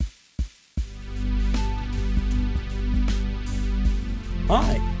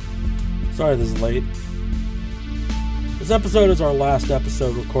Sorry this is late. This episode is our last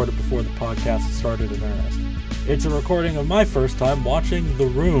episode recorded before the podcast started in earnest. It's a recording of my first time watching The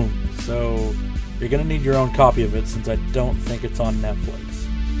Room, so you're going to need your own copy of it since I don't think it's on Netflix.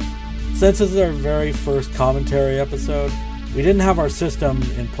 Since this is our very first commentary episode, we didn't have our system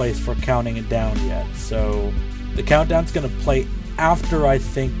in place for counting it down yet, so the countdown's going to play after I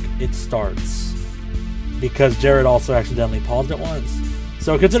think it starts, because Jared also accidentally paused it once.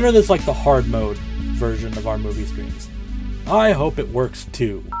 So consider this like the hard mode version of our movie streams. I hope it works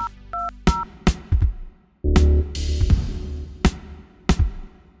too.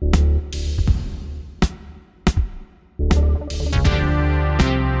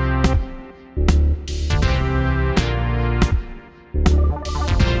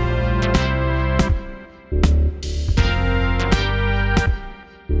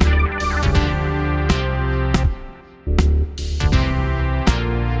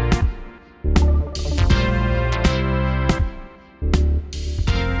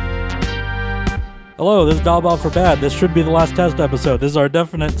 Hello, this is Dial for Bad. This should be the last test episode. This is our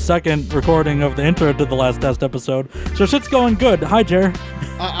definite second recording of the intro to the last test episode. So shit's going good. Hi, Jared.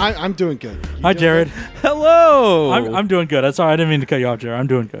 I'm doing good. Hi, Jared. Hello. I'm doing good. I'm sorry, I didn't mean to cut you off, Jared. I'm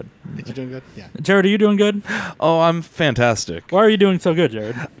doing good. You doing good? Yeah. Jared, are you doing good? Oh, I'm fantastic. Why are you doing so good,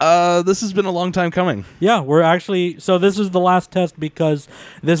 Jared? This has been a long time coming. Yeah, we're actually... So this is the last test because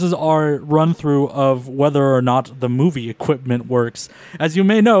this is our run-through of whether or not the movie equipment works. As you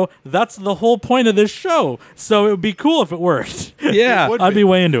may know, that's the whole point of this show. So it would be cool if it worked. Yeah. I'd be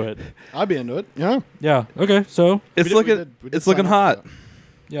way into it. I'd be into it. Yeah. Yeah, okay, so... It's looking hot.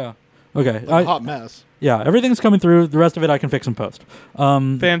 Yeah. Okay. Like a hot mess. Yeah, everything's coming through. The rest of it I can fix in post.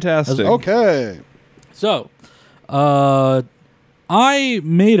 Fantastic. Okay. So, I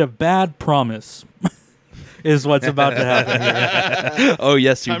made a bad promise, is what's about to happen here. Oh,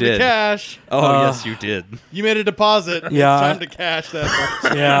 yes, you Time did. to cash. Oh, yes, you did. You made a deposit. Yeah. It's time to cash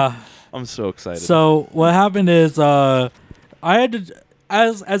that. Yeah. I'm so excited. So, what happened is I had to,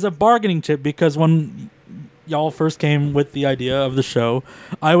 as a bargaining chip, because when y'all first came with the idea of the show,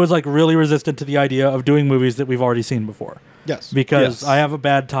 I was like really resistant to the idea of doing movies that we've already seen before. Yes. Because I have a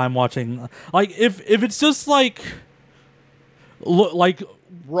bad time watching, like, if it's just like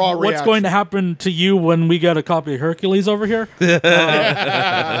Raw what's reaction. going to happen to you when we get a copy of Hercules over here?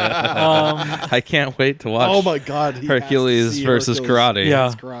 I can't wait to watch Oh my God. Hercules versus Karate.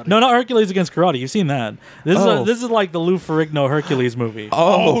 Yeah. Karate. No, not Hercules against Karate. You've seen that. This is like the Lou Ferrigno Hercules movie.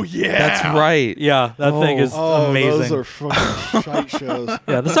 Oh, yeah. That's right. Yeah, that thing is amazing. Those are fucking shite shows.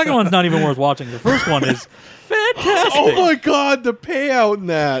 Yeah, the second one's not even worth watching. The first one is fantastic. Oh my God, the payout in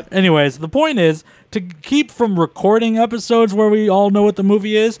that. Anyways, the point is, to keep from recording episodes where we all know what the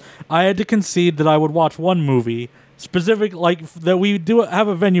movie is, I had to concede that I would watch one movie, specific, like, that we do have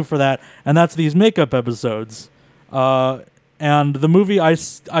a venue for that, and that's these makeup episodes. And the movie I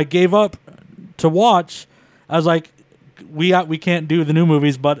gave up to watch, I was like, we can't do the new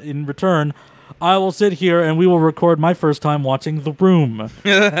movies, but in return, I will sit here and we will record my first time watching The Room.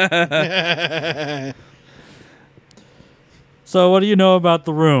 So what do you know about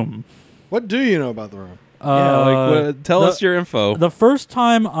The Room? What do you know about The Room? Tell us your info. The first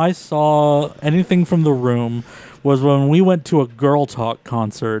time I saw anything from The Room was when we went to a Girl Talk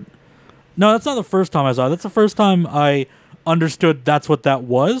concert. No, that's not the first time I saw it. That's the first time I understood that's what that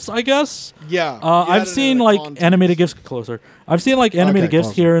was, I guess. Yeah. I've seen like animated GIFs closer. I've seen like animated GIFs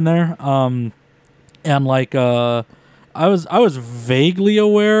closer. here and there. And like I was vaguely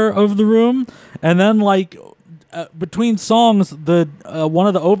aware of The Room, and then like between songs, the one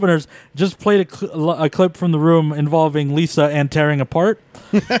of the openers just played a clip from The Room involving Lisa and tearing apart,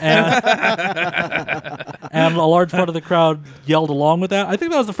 and, and a large part of the crowd yelled along with that. I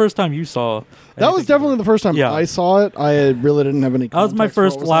think that was the first time you saw. That was definitely the first time I saw it. I really didn't have any context. That was my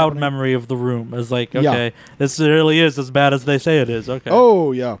first for what was loud happening. memory of The Room. I was like, okay, this really is as bad as they say it is. Okay.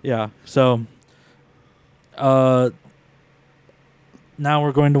 Oh, yeah. Yeah. So, now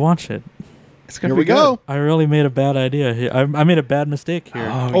we're going to watch it. Here we go. I really made a bad idea here. I made a bad mistake here.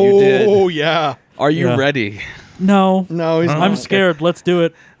 Oh, you did. Oh, yeah. Are you Yeah. ready? No. No, he's not. I'm scared. Let's do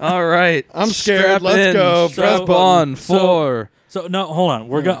it. All right. I'm scared. Strap Let's in. go. Strap Press on. So- 4. So no, hold on.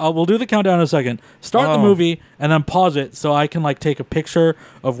 We'll do the countdown in a second. Start the movie and then pause it so I can like take a picture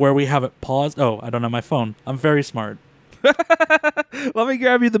of where we have it paused. Oh, I don't have my phone. I'm very smart. Let me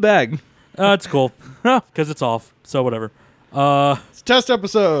grab you the bag. It's cool because it's off. So whatever. It's a test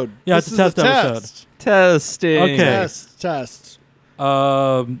episode. Yeah, This it's a is test episode. Test. Testing. Okay. Test.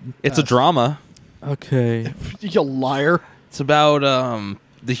 It's a drama. Okay. You liar. It's about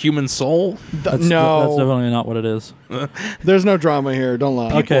the human soul? That's definitely not what it is. There's no drama here. Don't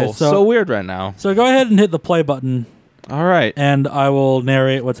lie. Okay, so weird right now. So go ahead and hit the play button. All right. And I will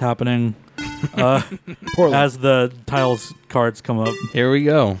narrate what's happening as the tiles cards come up. Here we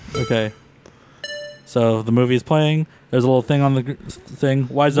go. Okay. So the movie is playing. There's a little thing on the thing.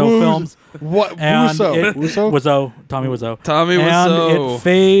 Wiseau Films. What? And Wiseau? Tommy Wiseau. Tommy and Wiseau. It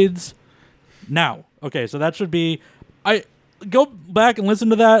fades now. Okay, so that should be... Go back and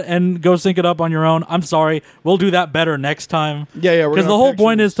listen to that and go sync it up on your own. I'm sorry. We'll do that better next time. Yeah. Because the whole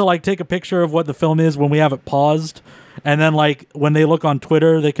point is to like take a picture of what the film is when we have it paused. And then like when they look on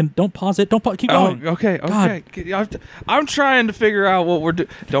Twitter, they can... Don't pause it. Keep going. Okay. I'm trying to figure out what we're doing.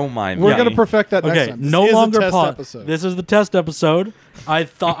 Don't mind me. We're going to perfect that next time. This no is longer a test pause. episode. This is the test episode. I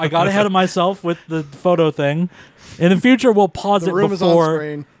thought I got ahead of myself with the photo thing. In the future, we'll pause it room before... is on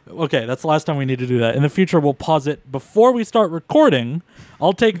screen. Okay, that's the last time we need to do that. In the future, we'll pause it before we start recording.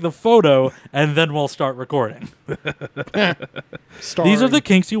 I'll take the photo, and then we'll start recording. These are the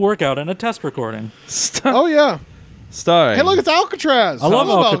kinks you work out in a test recording. Oh, yeah. Starring. Hey, look, it's Alcatraz. I love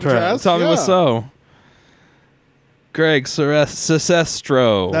Alcatraz. Tommy Wiseau. Greg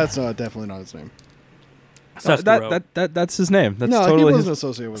Sestero. That's definitely not his name. That's his name. That's no, totally he wasn't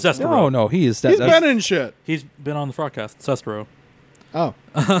associated with it. No, he is. He's been in shit. He's been on the Frogcast. Sestero. Oh.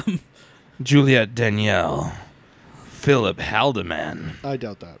 Juliette Danielle. Philip Haldeman. I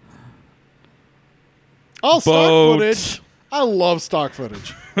doubt that. Oh, stock footage. I love stock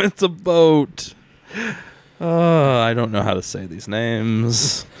footage. It's a boat. I don't know how to say these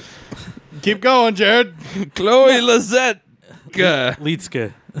names. Keep going, Jared. Chloe Lizetka.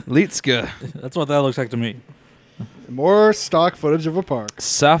 Lietzke. That's what that looks like to me. More stock footage of a park.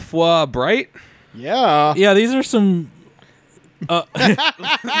 Safwa Bright. Yeah. Yeah, these are some...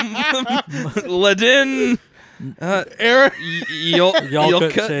 Ladin. Eric.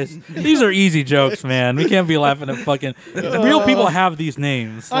 These are easy jokes, man. We can't be laughing at fucking... Real people have these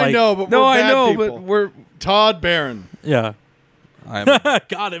names. I know, but we're bad people. But we're... Todd Barron. Yeah.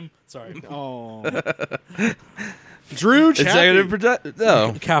 Got him. Sorry. Oh. Drew Chaffee.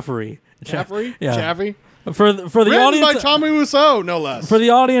 No. Caffery. Yeah. Chaffee. For the Written audience... by Tommy Wiseau, no less. For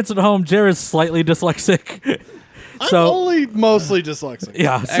the audience at home, Jared's slightly dyslexic. I'm only mostly dyslexic.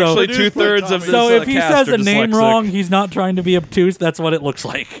 Yeah, so actually 2/3 of this. So if he cast says are a name dyslexic. wrong, he's not trying to be obtuse. That's what it looks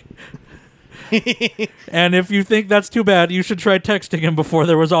like. And if you think that's too bad, you should try texting him before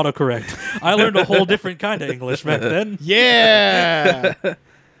there was autocorrect. I learned a whole different kind of English back then. Yeah.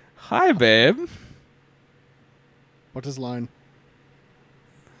 Hi, babe. What's his line?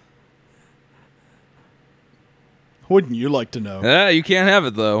 Wouldn't you like to know? Yeah, you can't have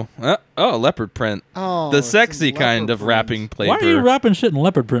it though. Leopard print. Oh, the sexy kind of print. wrapping paper. Why are you wrapping shit in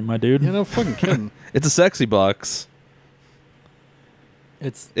leopard print, my dude? You know, fucking kidding. It's a sexy box.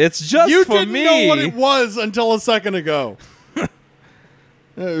 It's just you for didn't me. know what it was until a second ago.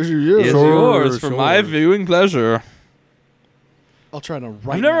 It's yours for my viewing pleasure. I'll try to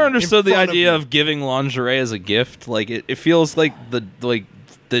write. I've never understood the idea of giving lingerie as a gift. Like it feels like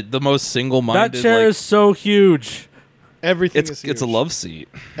the most single-minded. That chair is so huge. Everything is huge. It's a love seat.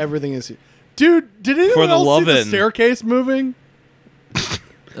 Everything is huge. Dude, did anyone else see the staircase moving?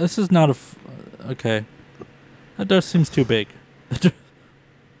 This is not okay. That door seems too big.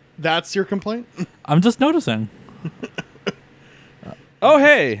 That's your complaint? I'm just noticing. Oh,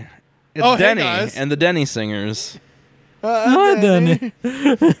 hey. It's Denny hey and the Denny Singers. Hi, Denny.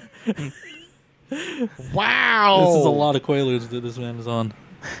 Wow. This is a lot of Quaaludes that this man is on.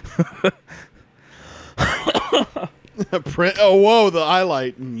 Oh, whoa, the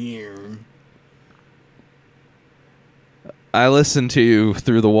highlight. I listen to you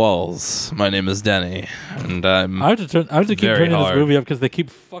through the walls. My name is Denny, and I have to keep turning this movie up because they keep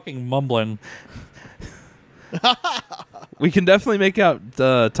fucking mumbling. We can definitely make out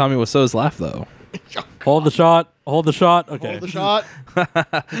Tommy Wiseau's laugh, though. Hold the shot. Okay. Hold the shot.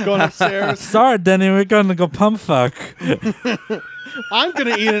 He's going upstairs. Sorry, Denny. We're going to go pump fuck. I'm going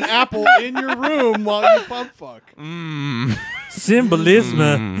to eat an apple in your room while you pump fuck.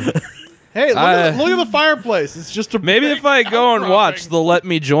 Symbolism. Hey, look at the fireplace. It's just a maybe if I go and watch, they'll let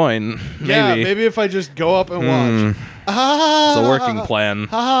me join. Maybe. Yeah, maybe if I just go up and watch. It's a working plan.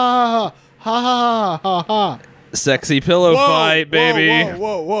 Ha ha ha ha. Sexy pillow fight, baby.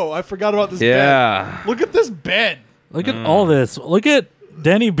 Whoa. I forgot about this bed. Look at this bed. Look at all this. Look at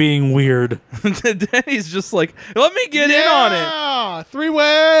Denny being weird. Denny's just like, let me get in on it. Yeah,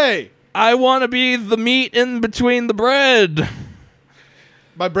 three-way. I want to be the meat in between the bread.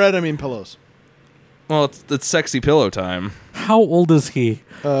 By bread, I mean pillows. Well, it's sexy pillow time. How old is he?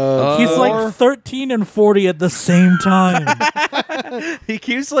 He's Four. like 13 and 40 at the same time. He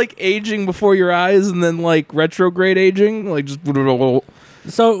keeps like aging before your eyes and then like retrograde aging, like just.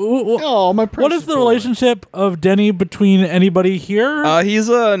 So, Oh, my what precious is the boy. relationship of Denny between anybody here? He's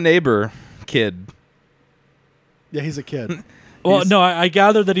a neighbor kid. Yeah, he's a kid. Well, no, I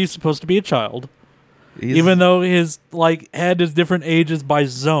gather that he's supposed to be a child, even though his like head is different ages by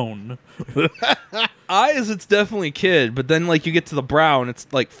zone. eyes, it's definitely kid, but then like you get to the brow and it's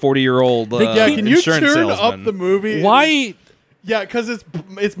like 40-year-old. Yeah, can you insurance turn salesman. up the movie? Why? Yeah, because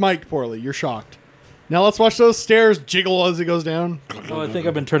it's mic'd poorly. You're shocked. Now let's watch those stairs jiggle as it goes down. Oh, I think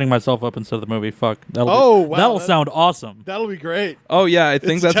I've been turning myself up instead of the movie. Fuck. Wow, that'll sound awesome. That'll be great. Oh yeah, I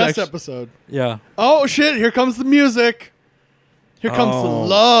think It's a that's test actually. episode. Yeah. Oh shit! Here comes the music. Here comes the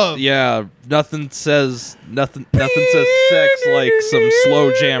love. Yeah, nothing says sex like some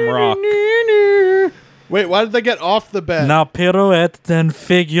slow jam rock. Wait, why did they get off the bed? Now pirouette, then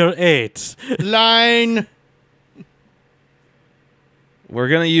figure 8. Line. We're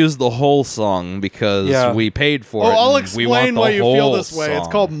gonna use the whole song because we paid for it. I'll and we want explain the why you feel whole this way. It's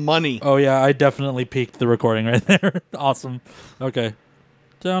song. called money. Oh yeah, I definitely peaked the recording right there. Awesome. Okay.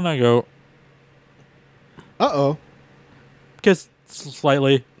 Down I go. Uh-oh. Kiss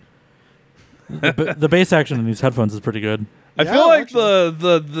slightly. The bass action in these headphones is pretty good. I Yeah, feel like actually.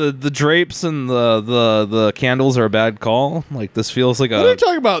 the drapes and the candles are a bad call. Like this feels like What are you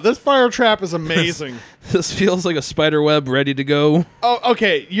talking about? This fire trap is amazing. this feels like a spider web ready to go. Oh,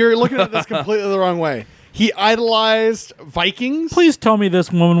 okay. You're looking at this completely the wrong way. He idolized Vikings? Please tell me this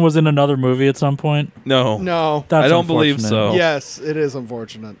woman was in another movie at some point. No, No. That's I don't believe unfortunate. so. Yes, it is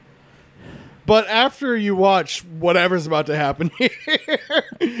unfortunate. But after you watch whatever's about to happen here,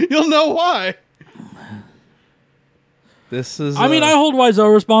 you'll know why. This is. I mean, I hold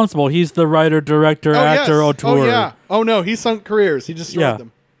Wiseau responsible. He's the writer, director, actor, yes. auteur. Oh, yeah. Oh, no. He sunk careers. He destroyed Yeah.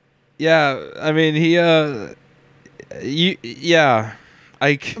 them. Yeah, I mean he. Yeah,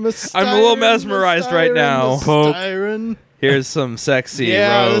 I'm a little mesmerized right now. Poke. Here's some sexy.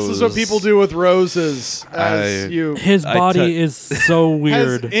 Yeah, rose. this is what people do with roses. His body is so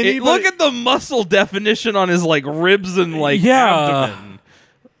weird. Look at the muscle definition on his like ribs and like Yeah. abdomen.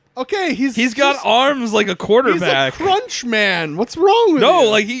 Okay, He's got arms like a quarterback. He's a crunch man. What's wrong with No, you?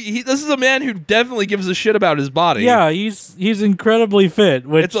 like he. This is a man who definitely gives a shit about his body. Yeah, he's incredibly fit.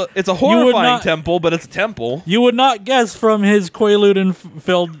 Which it's a you would horrifying not- temple, but it's a temple. You would not guess from his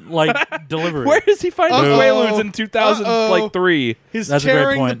Quaalude-filled like delivery. Where does he find the Uh-oh. Quaaludes in 2003? He's That's a great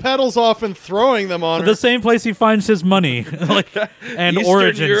tearing the point. petals off and throwing them on her. The same place he finds his money, like and Eastern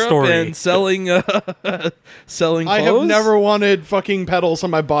origin Europe story. and selling selling I clothes? have never wanted fucking petals on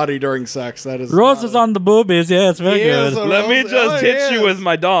my body during sex. That is Roses on the boobies, yeah, it's very Yes, good. Let me Rose- just oh, hit you yes. with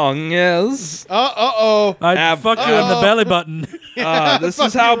my dong. Yes. Uh-oh. I'd fuck you in the belly button. This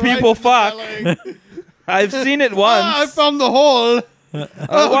is how people fuck. I've seen it once. I found the hole.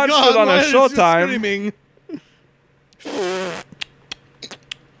 I watched God, it on why a is she Showtime. screaming?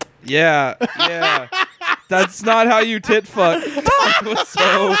 Yeah. That's not how you tit fuck. So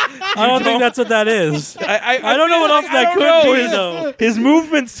I don't think that's what that is. I don't know what else I that don't could know. be, His- though. His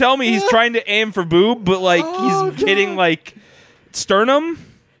movements tell me he's trying to aim for boob, but like he's hitting like sternum.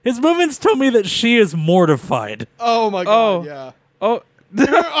 His movements tell me that she is mortified. Oh my God, yeah. Oh.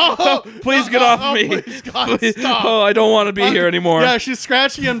 Oh, Please get off me. Please, God, Please. stop. Oh, I don't want to be here anymore. Yeah, she's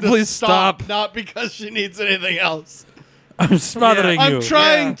scratching him to Please stop, stop. not because she needs anything else. I'm smothering you. I'm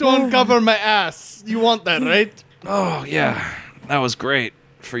trying to uncover my ass. You want that, right? Oh, yeah. That was great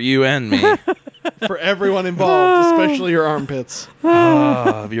for you and me. For everyone involved, especially your armpits.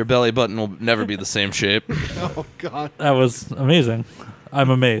 Your belly button will never be the same shape. Oh, God. That was amazing. I'm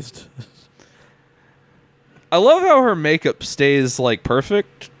amazed. I love how her makeup stays like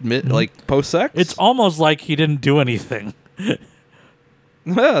perfect, like post sex. It's almost like he didn't do anything.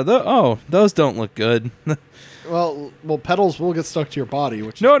 Yeah, those don't look good. Well, petals will get stuck to your body,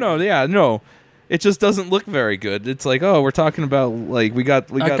 which No. It just doesn't look very good. It's like, oh, we're talking about like we got.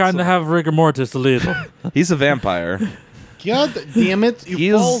 I kind of have rigor mortis a little. He's a vampire. God damn it!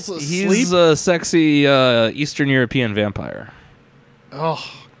 You falls asleep. He's a sexy Eastern European vampire. Oh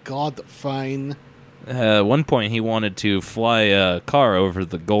God, fine. At one point, he wanted to fly a car over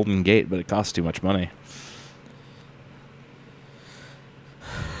the Golden Gate, but it cost too much money.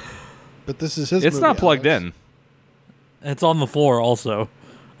 But this is his. It's movie, not plugged Alex. in. It's on the floor also.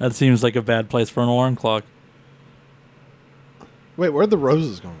 That seems like a bad place for an alarm clock. Wait, where'd the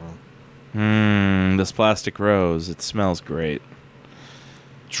roses come from? This plastic rose. It smells great.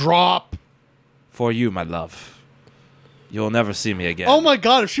 Drop. For you, my love. You'll never see me again. Oh my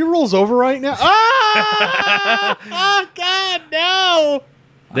God! If she rolls over right now, ah! Oh, God, no.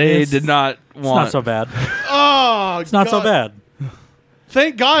 They did not want. It's not so bad. Oh, It's not so bad.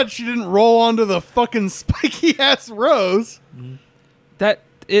 Thank God she didn't roll onto the fucking spiky-ass rose. That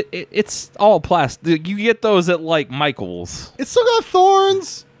it's all plastic. You get those at like Michael's. It's still got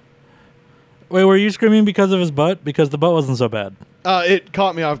thorns. Wait, were you screaming because of his butt? Because the butt wasn't so bad. It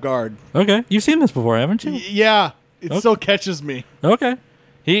caught me off guard. Okay. You've seen this before, haven't you? Yeah, it still catches me. Okay.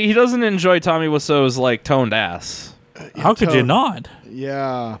 He doesn't enjoy Tommy Wiseau's like toned ass. How could you not?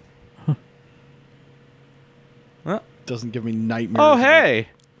 Yeah. Well, Doesn't give me nightmares. oh hey,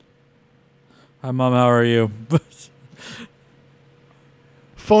 Hi, Mom. How are you?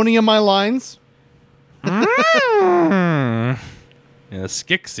 Phony in my lines. yeah,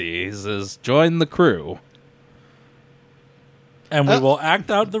 Skixie says join the crew. And we will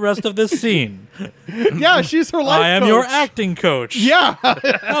act out the rest of this scene. Yeah, she's her life I am coach. your acting coach. Yeah.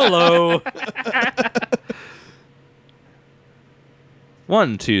 Hello.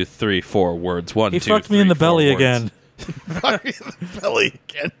 1, 2, 3, 4 words. One, He two, fucked me three, in the 4 belly words. again. Belly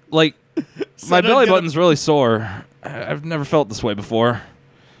again. Like my Said belly I'd get button's really sore. I've never felt this way before.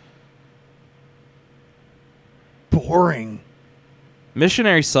 Boring.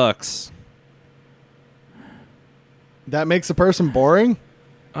 Missionary sucks. That makes a person boring?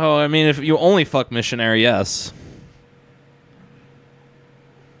 Oh, I mean, if you only fuck missionary, yes.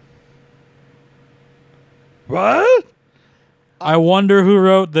 What? I wonder who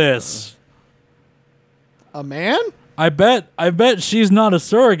wrote this. A man? I bet she's not a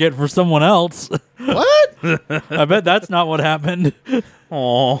surrogate for someone else. What? I bet that's not what happened.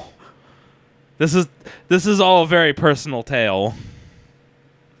 Oh, this is all a very personal tale.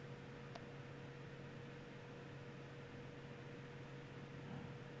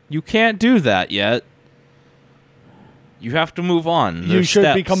 You can't do that yet. You have to move on. You There's should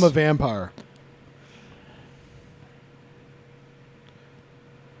steps. become a vampire.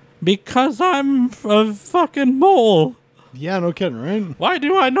 Because I'm a fucking mole. Yeah, no kidding, right? Why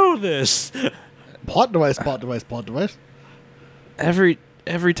do I know this? Plot device, plot device, plot device.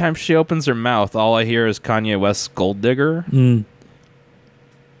 Every time she opens her mouth, all I hear is Kanye West's Gold Digger. Mm.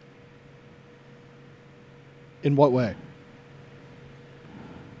 In what way?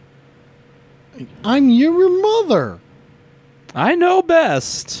 I'm your mother. I know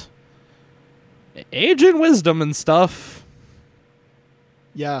best. Age and wisdom and stuff.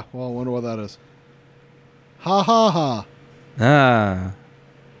 Yeah, well, I wonder what that is. Ha ha ha. Ah.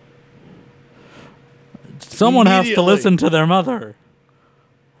 Someone has to Immediately. listen to their mother.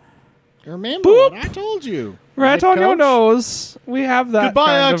 Remember Boop. what I told you. Right Life on your coach? nose. We have that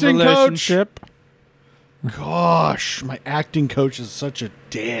Goodbye, kind acting of coach. relationship. Gosh, my acting coach is such a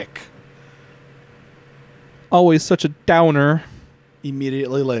dick. Always such a downer.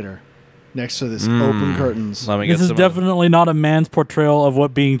 Immediately later, next to this open curtains. Let me get This is some definitely not a man's portrayal of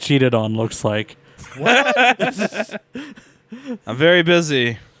what being cheated on looks like. I'm very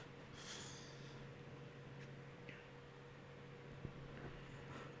busy.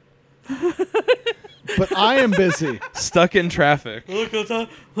 But I am busy. Stuck in traffic.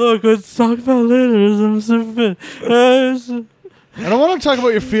 Look, let's talk about later. I don't want to talk about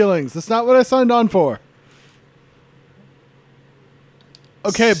your feelings. That's not what I signed on for.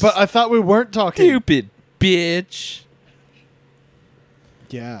 Okay, but I thought we weren't talking. Stupid bitch.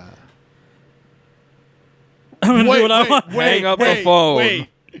 Yeah. I'm gonna do what I want. Hang up the phone. Wait.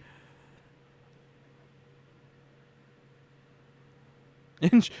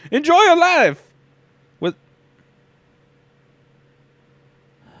 Enjoy your life. With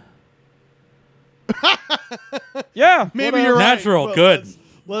yeah, Maybe whatever. you're right. Natural, but good.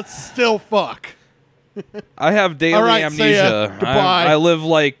 Let's still fuck. I have daily All right, see ya. amnesia. Goodbye. I live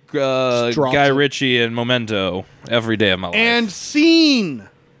like Just dropped Guy it. Ritchie and Memento every day of my life. And scene.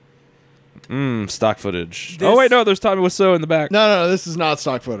 Stock footage. This- Oh wait, no, there's Tommy Wiseau in the back. No, this is not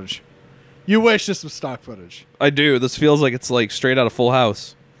stock footage. You wish this was stock footage. I do. This feels like it's like straight out of Full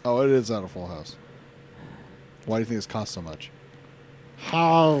House. Oh, it is out of Full House. Why do you think this costs so much?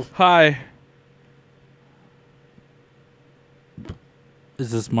 How? Hi.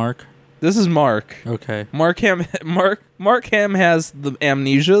 Is this Mark? This is Mark. Okay. Mark Ham has the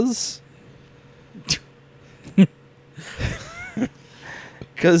amnesias.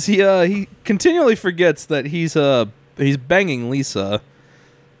 Cuz he continually forgets that he's banging Lisa.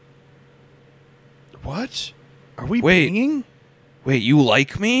 What? Are we Wait. banging? Wait, you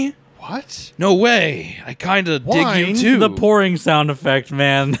like me? What? No way. I kind of dig you Wine? too. The pouring sound effect,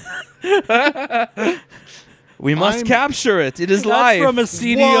 man. We must I'm- capture it. It is That's live. from a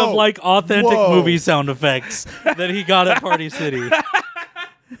CD Whoa. of like authentic Whoa. movie sound effects that he got at Party City.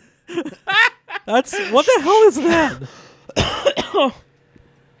 That's what the hell is that?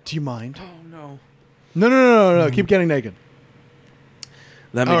 Do you mind? Oh no. No. Keep getting naked.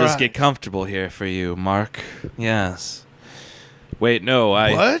 Let me All just right. get comfortable here for you, Mark. Yes. Wait, no,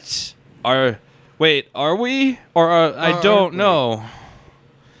 What? Are we? Or I don't know.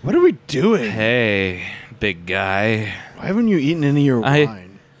 What are we doing? Hey, big guy. Why haven't you eaten any of your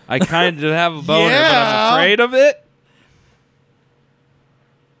wine? I kind of have a boner, but Yeah. I'm afraid of it.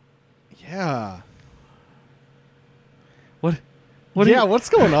 Yeah. What? Yeah, what's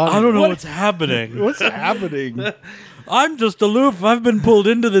going on? I don't know What- what's happening. What's happening? I'm just aloof. I've been pulled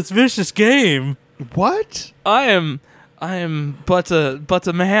into this vicious game. What? I am but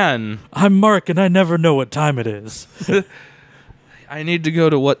a man. I'm Mark, and I never know what time it is. I need to go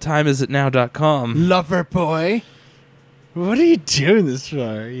to whattimeisitnow.com. Lover boy. What are you doing this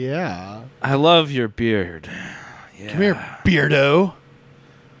for? Yeah. I love your beard. Yeah. Come here, beardo.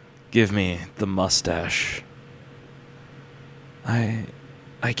 Give me the mustache.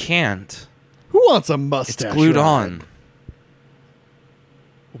 I can't. Who wants a mustache? It's glued ride? on.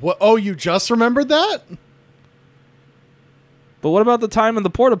 What? Oh, you just remembered that? But what about the time in the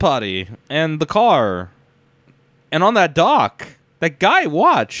porta potty and the car and on that dock? That guy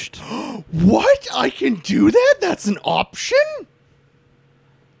watched. What? I can do that? That's an option?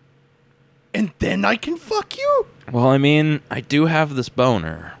 And then I can fuck you? Well, I mean, I do have this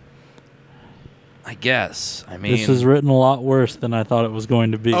boner. I guess. I mean, This is written a lot worse than I thought it was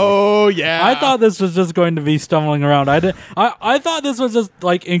going to be. Oh, yeah. I thought this was just going to be stumbling around. I thought this was just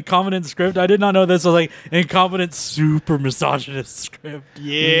like incompetent script. I did not know this was like incompetent, super misogynist script.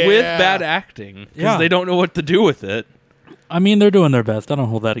 Yeah. with bad acting because Yeah. they don't know what to do with it. I mean, they're doing their best. I don't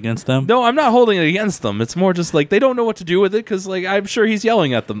hold that against them. No, I'm not holding it against them. It's more just like they don't know what to do with it because, like, I'm sure he's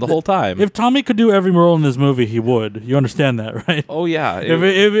yelling at them the whole time. If Tommy could do every role in this movie, he would. You understand that, right? oh yeah,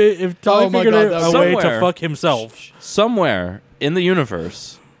 If Tommy Oh my figured God, out that's a way to somewhere. fuck himself, somewhere in the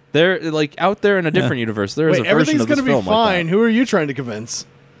universe, they're like out there in a different universe. There is Wait, a version everything's of this going to be film fine. like Who are you trying to convince?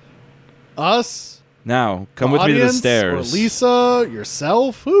 Us? that. Now, come The with me to the audience? stairs. Or Lisa?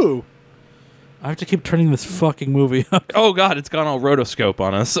 Yourself? Who? I have to keep turning this fucking movie up. Oh god, it's gone all rotoscope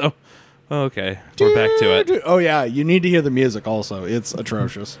on us. So, okay, we're back to it. Oh, yeah. You need to hear the music also. It's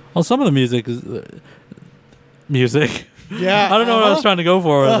atrocious. Well, some of the music is music. Yeah. I don't know what I was trying to go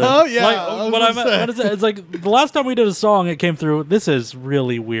for. With Uh-huh, it. yeah, Like, I was what gonna what is it? It's like the last time we did a song, it came through. This is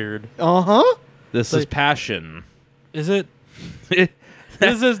really weird. Uh-huh. This is passion. Is it?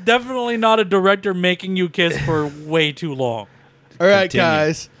 This is definitely not a director making you kiss for way too long. All right, Continue.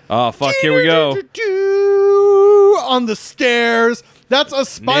 guys. Oh fuck, here we go. On the stairs. That's a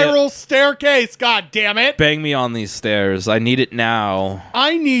spiral staircase, god damn it. Bang me on these stairs. I need it now.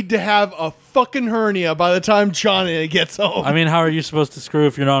 I need to have a fucking hernia by the time Johnny gets home. I mean, how are you supposed to screw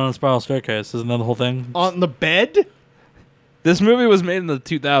if you're not on a spiral staircase? Isn't that the whole thing? On the bed? This movie was made in the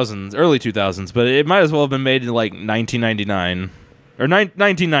 2000s, early 2000s, but it might as well have been made in like 1999 or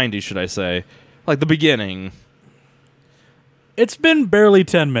 1990, should I say? Like the beginning. It's been barely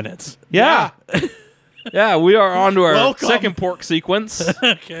 10 minutes. Yeah. Yeah, we are on to our Welcome. second pork sequence.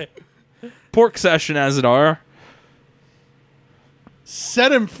 Okay. Pork session, as it are.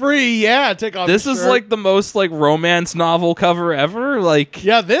 Set him free, yeah. Take off This your is shirt. like the most like romance novel cover ever. Like,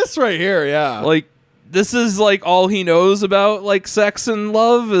 Yeah, this right here, yeah. like this is like all he knows about like sex and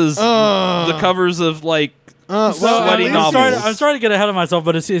love is the covers of like well, sweaty at least- novels. I'm sorry to get ahead of myself,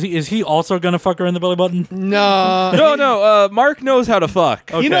 but is he also going to fuck her in the belly button? No. No, Mark knows how to fuck.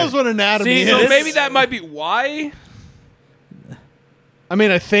 Okay. He knows what anatomy See, So is. maybe that might be why I mean,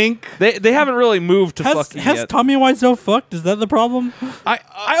 I think. they haven't really moved to Has fucking yet. Tommy Wiseau fucked? Is that the problem? I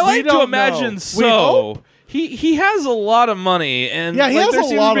we like to don't imagine know. We so. hope. He has a lot of money, and Yeah, he like, has there a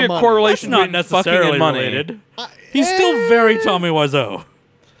seems lot to be of a money. correlation That's not between fucking necessarily and money. related. He's still very Tommy Wiseau.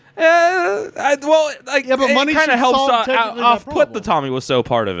 Like, Yeah, but money kind should of helps solve technically that off put problem. the Tommy Wiseau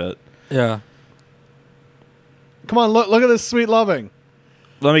part of it. Yeah. Come on, look at this sweet loving.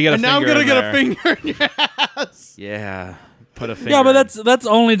 Let me get And a now I'm finger. going to in get a there. finger in your ass. Yeah, put a finger. Yeah, but in. that's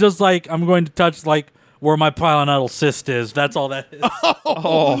only just like I'm going to touch like where my pilonidal cyst is. That's all that is.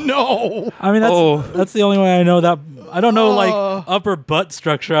 Oh, no. I mean, that's the only way I know that. I don't know like Oh. upper butt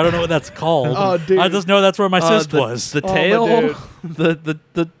structure. I don't know what that's called. Oh, dude. I just know that's where my cyst the, was. the Oh, my tail, dude.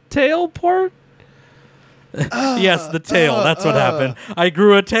 the tail part. Yes, the tail. That's what happened. I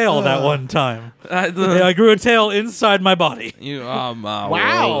grew a tail that one time. The- I grew a tail inside my body. You Wow.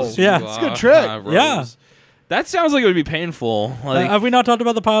 Rose, Yeah. you It's a good trick. Rose. Yeah. That sounds like it would be painful. Like, have we not talked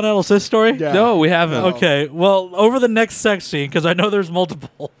about the pineapple cyst story? Yeah. no, we haven't. Okay, well, over the next sex scene, because I know there's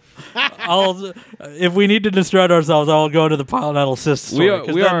multiple, if we need to distract ourselves, I'll go to the pineapple cyst story,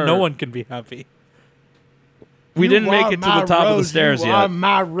 because then no one can be happy. We didn't make it to the top of the stairs you yet. Are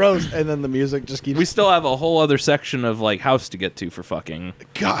my rose. And then the music just keeps... We still have a whole other section of like house to get to for fucking.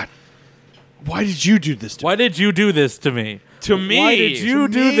 God, why did you do this to me? Why did you do this to me? To me. Why did you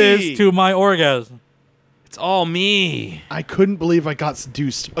To do me. this to my orgasm? It's all me. I couldn't believe I got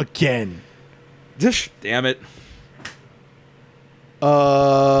seduced again. Damn it.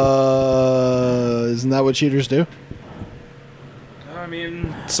 Isn't that what cheaters do? I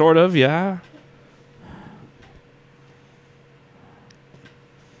mean, sort of, yeah.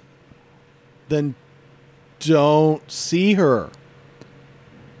 Then don't see her.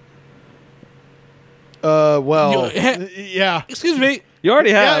 Well, yeah. Excuse me. You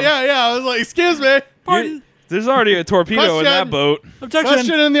already have. Yeah. I was like, excuse me. Pardon. There's already a torpedo in that Question. boat. Objection.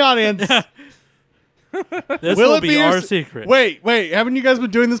 Question in the audience. This will be your our secret. Wait. Haven't you guys been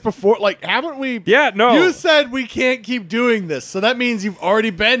doing this before? Like, haven't we? Yeah, no. You said we can't keep doing this, so that means you've already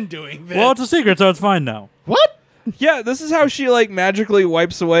been doing this. Well, it's a secret, so it's fine now. What? Yeah, this is how she like magically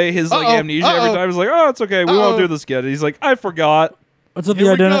wipes away his like amnesia every time. He's like, "Oh, it's okay. We won't do this again." And he's like, "I forgot." What's with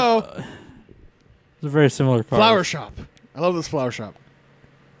Here the we identity? go. It's a very similar car. Flower shop. I love this flower shop.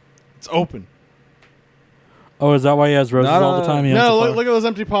 It's open. Oh, is that why he has roses Not all the a- time? He owns No, a look, flower? look at those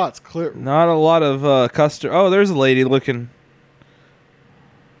empty pots. Clear. Not a lot of custard. Oh, there's a lady looking.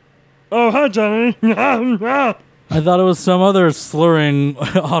 Oh, hi, Johnny. I thought it was some other slurring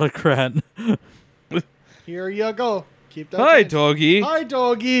autocrat. Here you go. Keep that. Hi, change. doggy. Hi,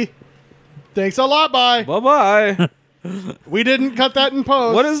 doggy. Thanks a lot. Bye. Bye bye. We didn't cut that in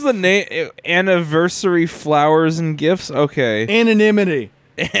post. What is the name? Anniversary flowers and gifts. Okay. Anonymity.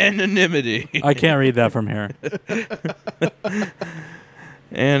 Anonymity. I can't read that from here.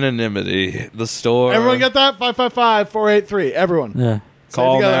 Anonymity. The store. Everyone get that? 555-483. Everyone. Yeah.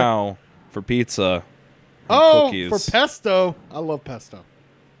 Call together. now for pizza. Oh, cookies. for pesto. I love pesto.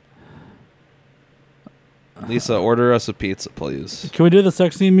 Lisa, order us a pizza, please. Can we do the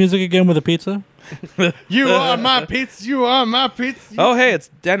sex scene music again with a pizza? You are my pizza. You are my pizza. Oh, hey, it's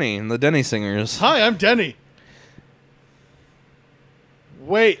Denny and the Denny Singers. Hi, I'm Denny.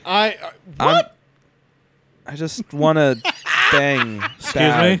 Wait, what? I just want to bang.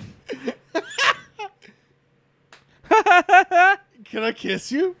 Excuse me? Can I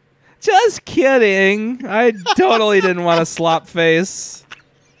kiss you? Just kidding. I totally didn't want to slop face.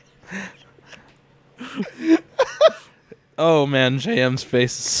 Oh man, JM's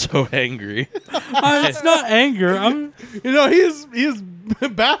face is so angry. It's not anger. I'm. You know, he is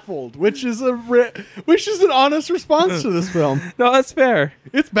baffled, which is an honest response to this film. No, that's fair.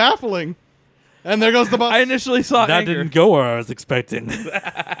 It's baffling. And there goes the bus. I initially saw That anger. didn't go where I was expecting.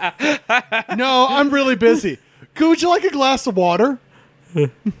 No, I'm really busy. Would you like a glass of water?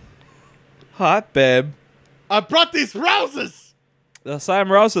 Hot, babe. I brought these roses. The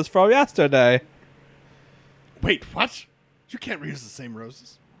same roses from yesterday. Wait, what? You can't reuse the same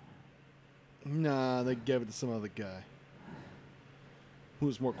roses. Nah, they gave it to some other guy who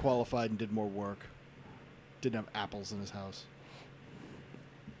was more qualified and did more work. Didn't have apples in his house.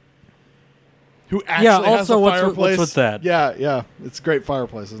 Who actually has also, a what's fireplace? with that? Yeah. It's a great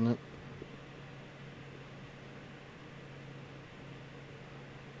fireplace, isn't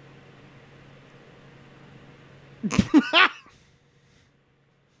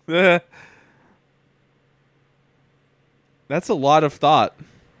it? That's a lot of thought.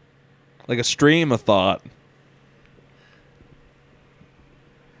 Like a stream of thought.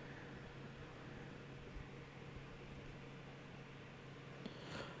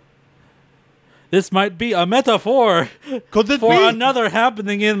 This might be a metaphor Could it for be? another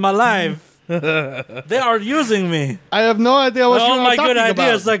happening in my life. They are using me. I have no idea what All you my are talking good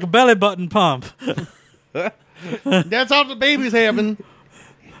ideas, about. like a belly button pump. That's all the baby's having.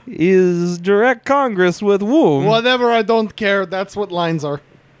 Is direct Congress with womb. Whatever, I don't care. That's what lines are.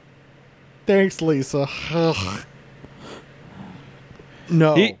 Thanks, Lisa. Ugh.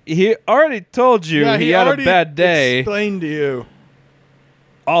 No. He already told you Yeah, he had a already bad day. Explained to you.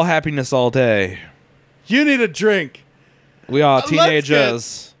 All happiness all day. You need a drink. We are Let's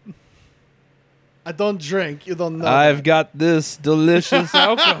teenagers. I don't drink. You don't know. I've got this delicious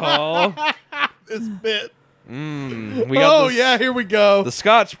alcohol. this bit. We got this, yeah, here we go. The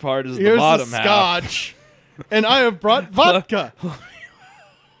Scotch part is Here's the bottom the half. scotch. And I have brought vodka.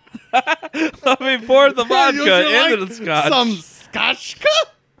 Let me pour the Would you vodka into like the scotch. Some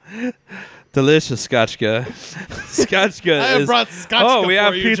scotchka? Delicious scotchka. Scotchka I have is. brought scotchka Oh, we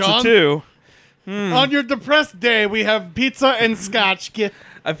have for you, pizza John. too. On your depressed day, we have pizza and scotch.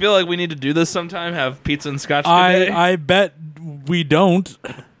 I feel like we need to do this sometime. Have pizza and scotch good day. I bet we don't.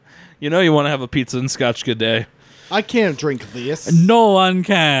 You know you want to have a pizza and scotch good day. I can't drink this. No one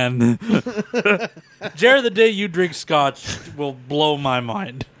can. Jared, the day you drink scotch will blow my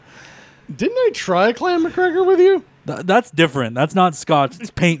mind. Didn't I try clam McGregor with you? That's different. That's not scotch.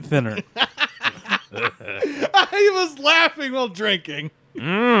 It's paint thinner. I was laughing while drinking.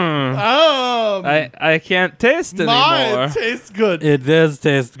 I can't taste anymore. Mine tastes good. It does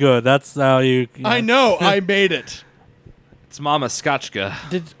taste good. That's how you. I know. I made it. It's Mama Scotchka.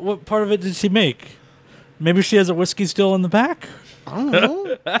 What part of it did she make? Maybe she has a whiskey still in the back. I don't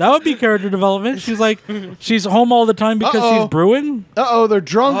know. That would be character development. She's home all the time because she's brewing. They're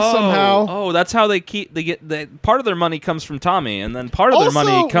drunk somehow. Oh, that's how they get part of their money comes from Tommy, and then part of their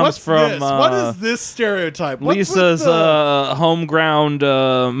money comes from what is this stereotype? Lisa's home ground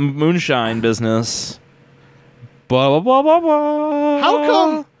moonshine business. Blah blah blah blah blah. How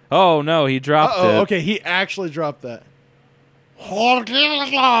come? Oh no, he dropped it. Okay, he actually dropped that.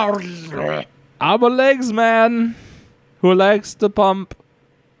 I'm a legs man who likes to pump.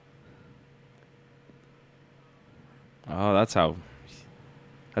 Oh, that's how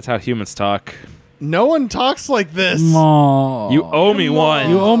humans talk. No one talks like this. No. You owe me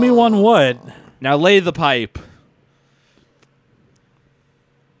one. You owe me one what? Now lay the pipe.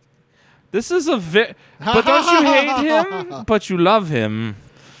 This is but don't you hate him? But you love him.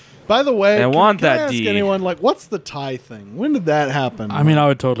 By the way, I can that I ask D. anyone, what's the tie thing? When did that happen? I mean, I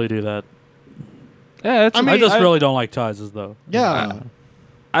would totally do that. Yeah, I just really don't like ties, though. Yeah.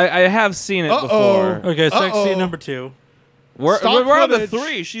 I have seen it before. Okay, sex scene number 2. We're Stock on the footage.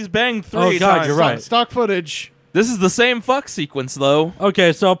 3. She's banged 3 Oh, God, times. you're right. Stock footage. This is the same fuck sequence, though.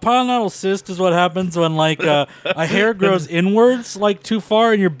 Okay, so a pilonidal cyst is what happens when, a hair grows inwards, too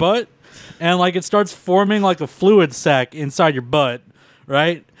far in your butt, and, it starts forming, a fluid sac inside your butt,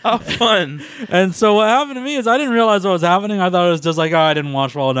 right? How fun. And so what happened to me is I didn't realize what was happening. I thought it was just I didn't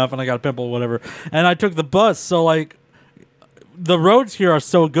wash well enough and I got a pimple or whatever. And I took the bus, so the roads here are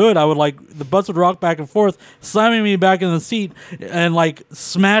so good. I would the bus would rock back and forth, slamming me back in the seat and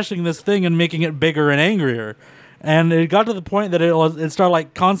smashing this thing and making it bigger and angrier. And it got to the point that it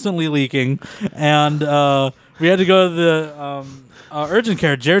started constantly leaking, and we had to go to the urgent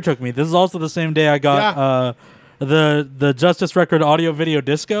care. Jared took me. This is also the same day I got the Justice Record audio video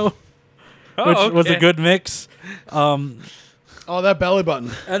disco, which was a good mix. That belly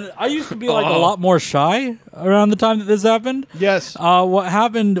button. And I used to be a lot more shy around the time that this happened. Yes. What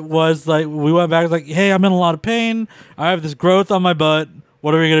happened was we went back hey, I'm in a lot of pain. I have this growth on my butt.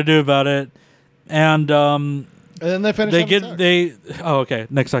 What are we gonna do about it? And then they finished. Okay.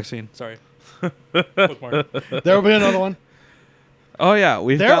 Next sex scene. Sorry. Bookmark. There will be another one. Oh yeah,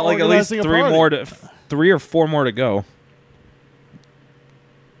 we've got at least 3 or 4 more to go.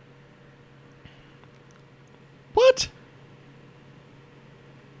 What?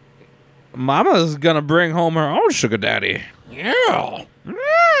 Mama's gonna bring home her own sugar daddy. Yeah.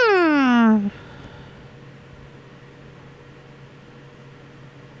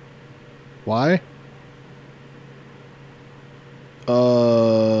 Why?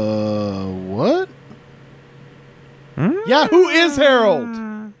 What? Yeah, who is Harold?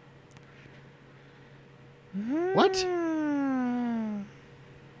 What?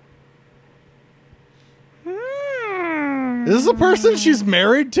 Is this a person she's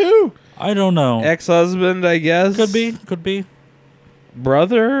married to? I don't know. Ex-husband, I guess. Could be.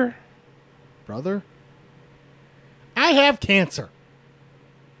 Brother? I have cancer.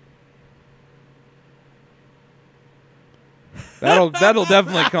 That'll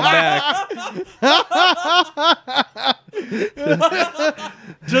definitely come back.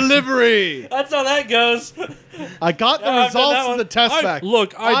 Delivery. That's how that goes. I got the results of the test back.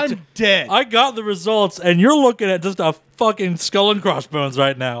 Look, I'm dead. I got the results, and you're looking at just a fucking skull and crossbones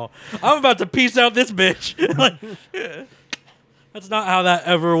right now. I'm about to piece out this bitch. That's not how that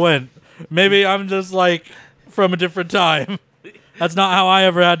ever went. Maybe I'm just from a different time. That's not how I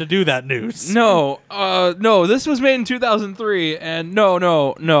ever had to do that news. No, this was made in 2003, and no.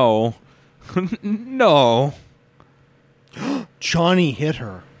 No. Johnny hit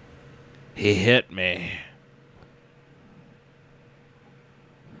her. He hit me.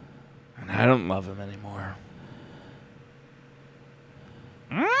 And I don't love him anymore.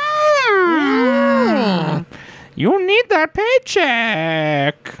 You need that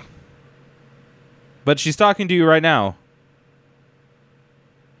paycheck. But she's talking to you right now.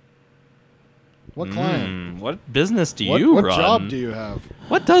 What client? What business do you run? What job do you have?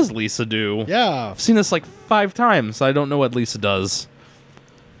 What does Lisa do? Yeah. I've seen this 5 times. I don't know what Lisa does.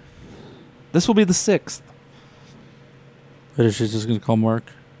 This will be the 6th. But is she just going to call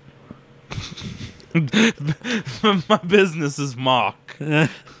Mark? My business is mock.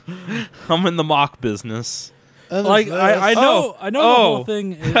 I'm in the mock business. Like I know the whole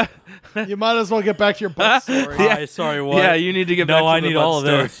thing. Is, You might as well get back to your butt story. Hi, sorry, what? Yeah, you need to get back to I the need butt all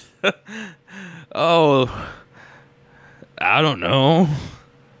story. of this. Oh, I don't know.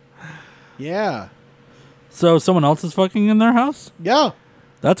 Yeah. So someone else is fucking in their house? Yeah.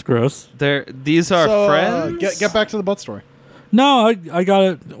 That's gross. These are So, friends. get back to the butt story. No, I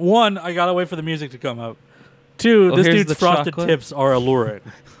gotta. One, I gotta wait for the music to come up. Two, this here's dude's the frosted chocolate. tips are alluring.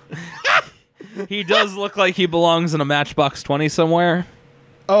 He does look like he belongs in a Matchbox 20 somewhere.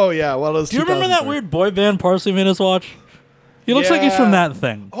 Oh, yeah. Well, it was Do you remember that 2003. weird boy band Parsley made us watch? He looks like he's from Yeah. that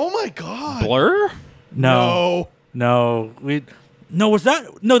thing. Oh, my God. Blur? No, that was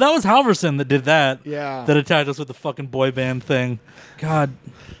Halverson that did that. Yeah. That attacked us with the fucking boy band thing. God,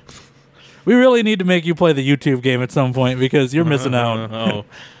 we really need to make you play the YouTube game at some point because you're missing out.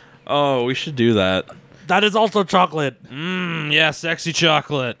 Oh, we should do that. That is also chocolate. Yeah, sexy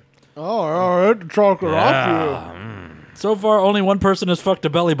chocolate. Oh, all right. Chocolate off you. So far, only one person has fucked a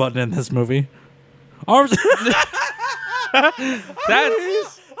belly button in this movie. Ours.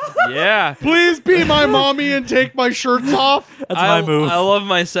 That's yeah. Please be my mommy and take my shirts off. That's my move. I love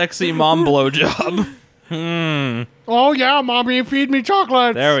my sexy mom blowjob. Oh, yeah, mommy, feed me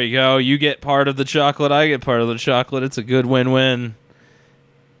chocolates. There we go. You get part of the chocolate. I get part of the chocolate. It's a good win-win.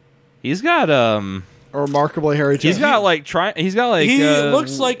 He's got A remarkably hairy chest. He's got like He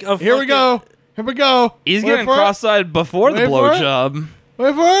looks like a. Here we go. Here we go. He's Wait getting for it. cross-eyed before the Wait for it. blowjob.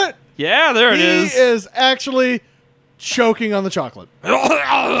 Wait for it. Yeah, there it He is. is actually choking on the chocolate. He looks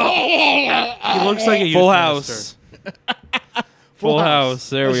like a youth Full minister. house. Full house.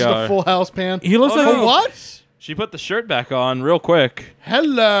 There This we is are. a full house pan. He looks like For a, what? She put the shirt back on real quick.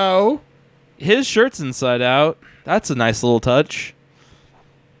 Hello. His shirt's inside out. That's a nice little touch.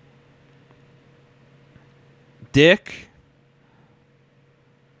 Dick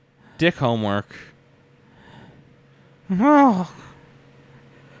homework. Oh,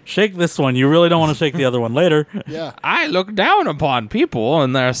 Shake this one. You really don't want to shake the other one later. Yeah. I look down upon people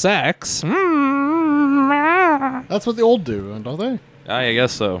and their sex. That's what the old do, don't they? I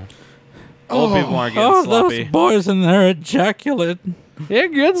guess so. Old people aren't getting Oh, sloppy. those boys in there ejaculate.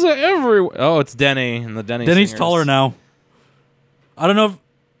 It gets everywhere. Oh, it's Denny and the Denny Denny's singers. taller now. I don't know if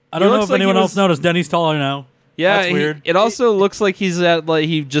looks like anyone he else was- noticed. Denny's taller now. Yeah, That's weird. It also looks like he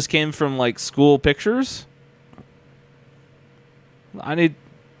just came from like school pictures. I need.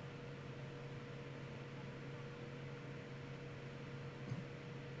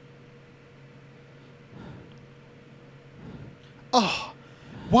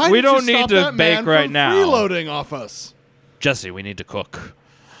 Why We did don't you need stop to that bake man right from now. freeloading off us? Jesse, we need to cook.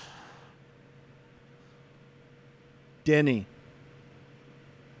 Denny.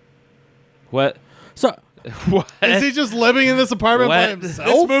 What? So What? Is he just living in this apartment by What? this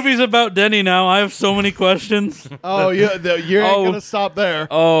himself? movie's about Denny now. I have so many questions. Oh, you ain't Oh. gonna stop there.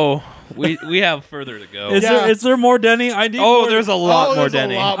 Oh, we have further to go. Is there more Denny? I need. Oh, more, there's a lot more there's a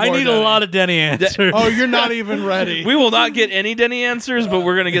Denny. lot. I more need Denny. a lot of Denny answers. Oh, you're not even ready. We will not get any Denny answers, but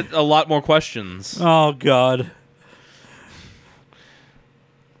we're gonna get a lot more questions. Oh God.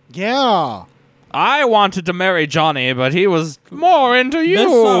 Yeah. I wanted to marry Johnny, but he was more into you.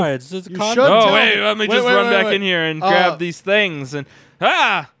 Besides, it's You con- should Oh tell- wait, let me just wait, run wait, back wait. in here and grab these things and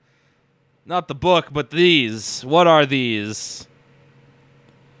not the book, but these. What are these?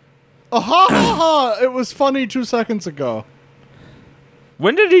 Ha ha ha! It was funny 2 seconds ago.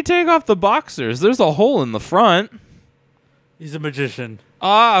 When did he take off the boxers? There's a hole in the front. He's a magician.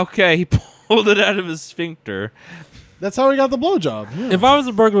 Ah, okay. He pulled it out of his sphincter. That's how he got the blowjob. Yeah. If I was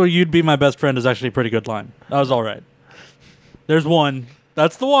a burglar, you'd be my best friend is actually a pretty good line. That was all right. There's one.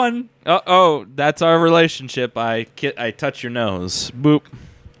 That's the one. Oh, that's our relationship. I touch your nose. Boop.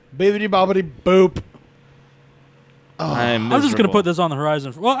 Bibbidi bobbidi boop. I'm I'm just going to miserable. put this on the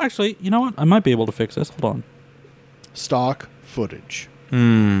horizon. Well, actually, you know what? I might be able to fix this. Hold on. Stock footage.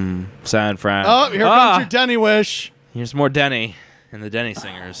 San Fran. Oh, here comes your Denny wish. Here's more Denny and the Denny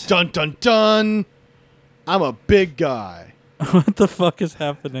singers. Dun dun dun. I'm a big guy. What the fuck is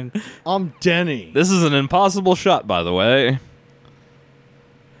happening? I'm Denny. This is an impossible shot, by the way.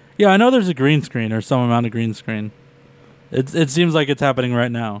 Yeah, I know there's a green screen or some amount of green screen. It seems like it's happening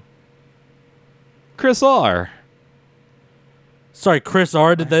right now. Chris R. Sorry, Chris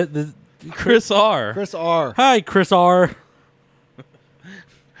R. Did that? Chris R. Chris R. Hi, Chris R.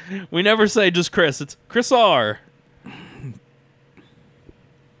 We never say just Chris. It's Chris R.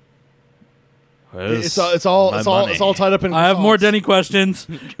 It's all tied up in. I have more croissants. Denny questions.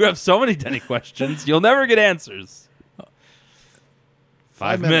 You have so many Denny questions. You'll never get answers.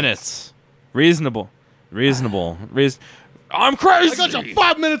 5 minutes. Reasonable. I'm crazy. I got you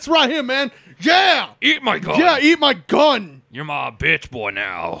 5 minutes right here, man. Yeah. Eat my gun. Yeah, eat my gun. You're my bitch boy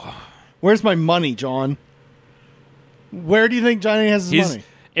now. Where's my money, John? Where do you think Johnny has his money?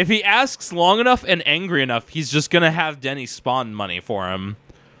 If he asks long enough and angry enough, he's just going to have Denny spawn money for him.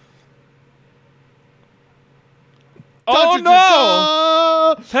 Oh,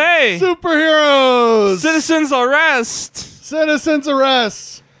 no! Hey! Superheroes! Citizens arrest! Citizens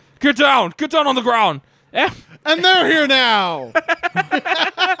arrest! Get down! Get down on the ground! Eh. And they're here now!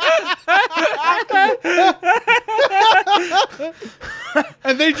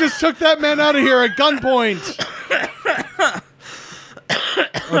 And they just took that man out of here at gunpoint.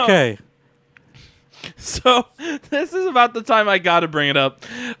 Okay. So, this is about the time I gotta bring it up.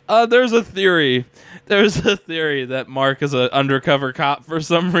 There's a theory that Mark is an undercover cop for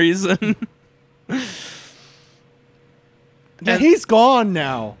some reason. Yeah, he's gone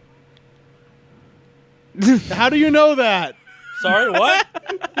now. How do you know that? Sorry, what?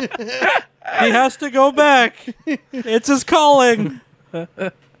 He has to go back. It's his calling.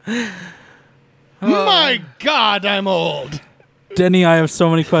 My God, I'm old. Denny, I have so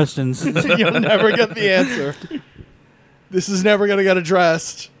many questions. You'll never get the answer. This is never going to get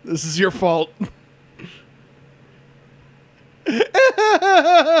addressed. This is your fault.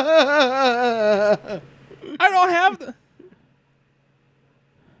 I don't have the...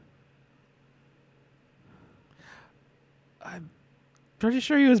 I'm pretty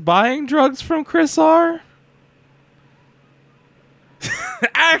sure he was buying drugs from Chris R.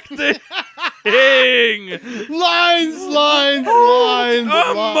 Acting! Lines.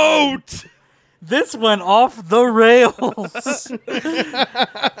 Emote! This went off the rails. Go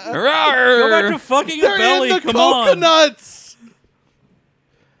back to fucking a They're belly. in the Come on. coconuts.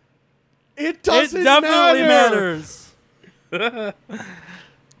 It doesn't It definitely matter. matters.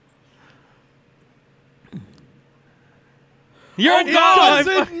 You're It gone!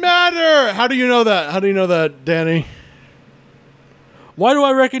 doesn't matter. How do you know that? How do you know that, Danny? Why do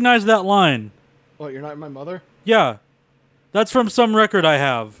I recognize that line? What, you're not my mother? Yeah. That's from some record I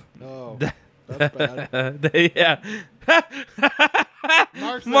have. Oh, that's bad. Yeah.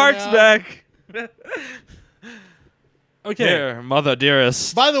 Mark's back. Okay. Here, mother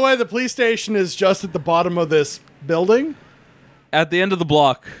dearest. By the way, the police station is just at the bottom of this building. At the end of the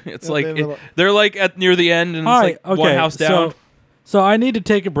block. It's At like the end of the they're like at near the end and Hi. it's like one house down. So I need to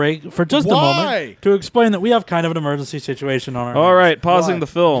take a break for just a Why? moment to explain that we have kind of an emergency situation on our All hands. right, pausing Why? the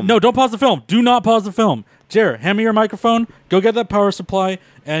film. No, don't pause the film. Do not pause the film. Jared, hand me your microphone. Go get that power supply,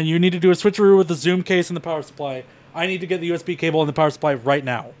 and you need to do a switcheroo with the Zoom case and the power supply. I need to get the USB cable and the power supply right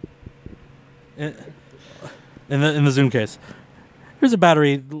now. In the Zoom case. Here's a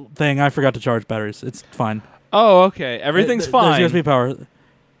battery thing. I forgot to charge batteries. It's fine. Oh, okay. Everything's fine. There's USB power.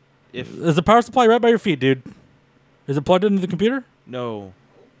 Is the power supply right by your feet, dude? Is it plugged into the computer? No.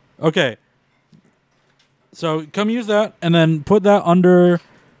 Okay. So come use that, and then put that under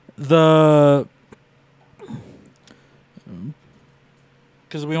the...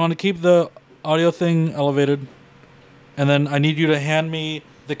 Because we want to keep the audio thing elevated. And then I need you to hand me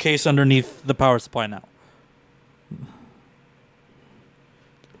the case underneath the power supply now.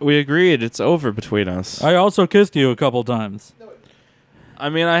 We agreed. It's over between us. I also kissed you a couple times. I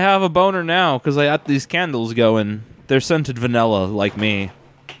mean, I have a boner now because I got these candles going. They're scented vanilla, like me.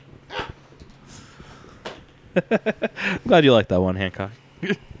 I'm glad you like that one, Hancock.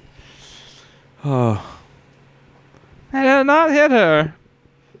 Oh. I did not hit her.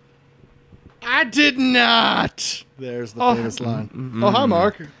 I did not. There's the famous line. Oh, hi,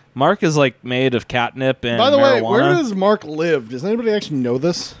 Mark. Mark is like made of catnip and By the way, marijuana. where does Mark live? Does anybody actually know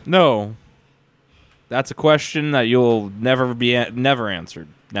this? No. That's a question that you'll never never answered.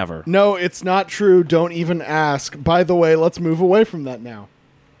 Never. No, it's not true. Don't even ask. By the way, let's move away from that now.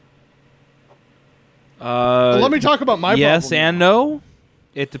 Let me talk about my yes problem and now. no.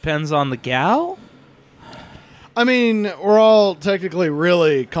 It depends on the gal. I mean, we're all technically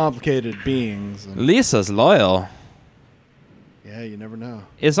really complicated beings. And Lisa's loyal. yeah, you never know.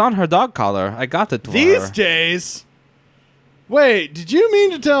 It's on her dog collar. I got it to These her. days... Wait, did you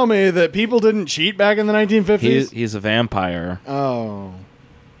mean to tell me that people didn't cheat back in the 1950s? He's a vampire. Oh.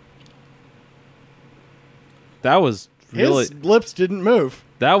 That was really... His lips didn't move.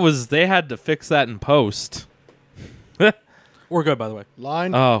 They had to fix that in post. We're good, by the way.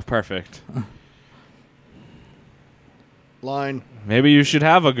 Line. Oh, perfect. Line. Maybe you should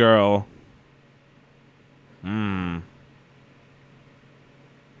have a girl.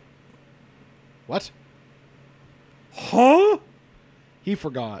 What? Huh? He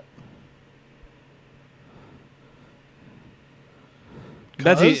forgot.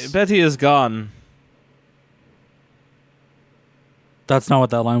 Betty is gone. That's not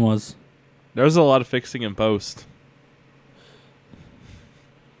what that line was. There's a lot of fixing in post.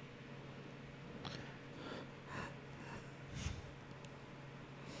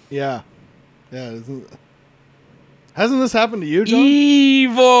 Yeah. Yeah. Hasn't this happened to you, John?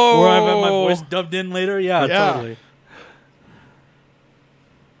 Evil. Or I've had my voice dubbed in later? Yeah, Yeah. totally.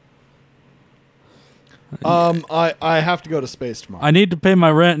 I have to go to space tomorrow. I need to pay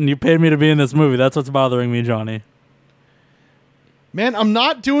my rent, and you paid me to be in this movie. That's what's bothering me, Johnny. Man, I'm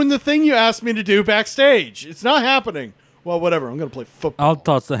not doing the thing you asked me to do backstage. It's not happening. Well, whatever. I'm going to play football. I'll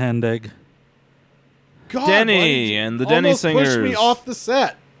toss the hand egg. God, Denny why did you and the Denny almost Singers. pushed me off the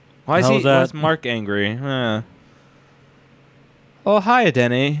set. Why is How's that? why is Mark angry? Oh, hi,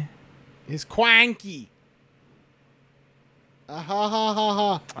 Denny. He's quanky. Ha ha ha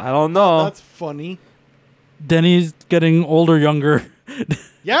ha. I don't know. That's funny. Denny's getting older, younger.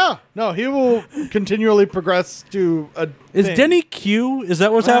 Yeah. No, he will continually progress to a Is thing. Denny Q? Is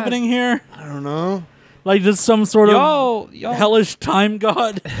that what's What? happening here? I don't know. Like, just some sort Yo. of hellish time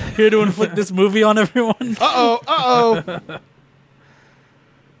god here to inflict this movie on everyone? Uh-oh.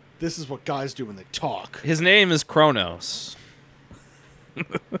 This is what guys do when they talk. His name is Kronos.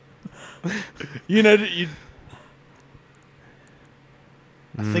 You know, I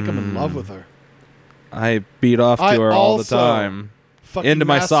think I'm in love with her. I beat off to I her all the also time. Fucking Into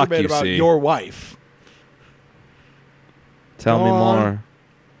my sock, masturbate you about see. your wife. Tell Go me on. more.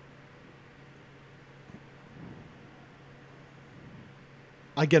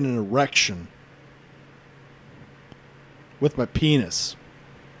 I get an erection with my penis.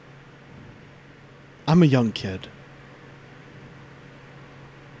 I'm a young kid.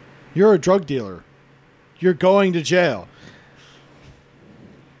 You're a drug dealer. You're going to jail.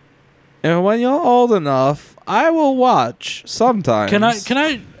 And when you're old enough, I will watch sometimes. Can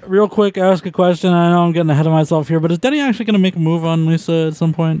I real quick ask a question? I know I'm getting ahead of myself here, but is Denny actually going to make a move on Lisa at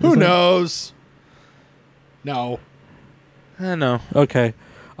some point? Who knows? No. I know. Okay.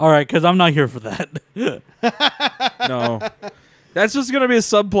 All right, because I'm not here for that. No. That's just going to be a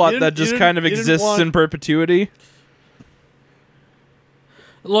subplot that just kind of exists in perpetuity.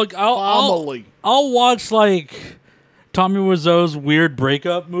 Look, I'll watch, like, Tommy Wiseau's weird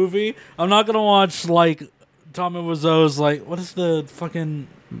breakup movie. I'm not going to watch, like, Tommy Wiseau's, like, what is the fucking...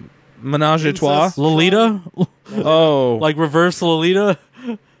 Menage a trois? Incest. Lolita? Oh. Like, reverse Lolita?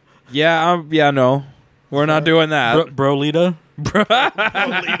 Yeah, no. We're not doing that. Brolita?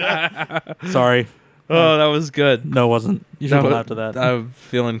 Sorry. Oh, that was good. No, it wasn't. You should have laughed at that. I'm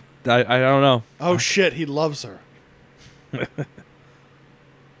feeling... I don't know. Oh, shit. He loves her.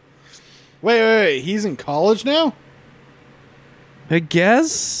 Wait. He's in college now? I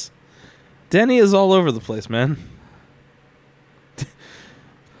guess? Denny is all over the place, man.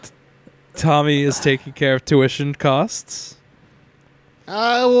 Tommy is taking care of tuition costs.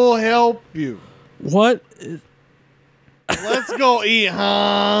 I will help you. What? Let's go eat,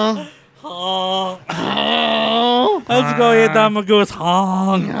 huh? Let's go eat that Magoose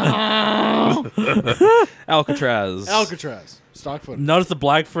hong. Alcatraz. Alcatraz. Stock footage. Notice the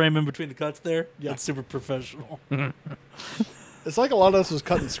black frame in between the cuts there? Yeah. That's super professional. It's like a lot of this was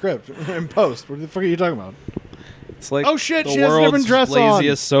cut in script in post. What the fuck are you talking about? It's like Oh, shit, the she has a world's different dress on.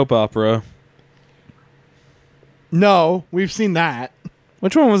 laziest soap opera. No, we've seen that.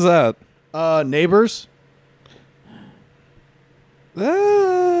 Which one was that? Neighbors.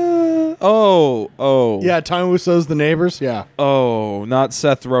 Oh. Yeah, Tommy Wiseau's The Neighbors. Yeah. Oh, not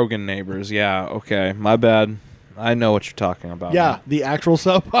Seth Rogen Neighbors. Yeah, okay. My bad. I know what you're talking about. Yeah, the actual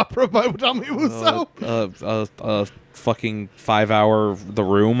soap opera by Tommy Wiseau. Fucking 5-hour The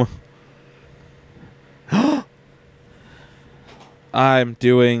Room. I'm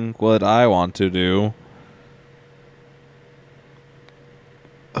doing what I want to do.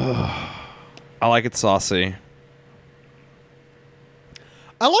 I like it saucy.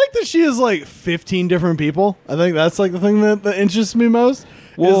 I like that she has like 15 different people. I think that's like the thing that interests me most.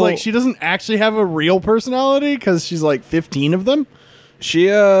 Is Well- like she doesn't actually have a real personality because she's like 15 of them. She,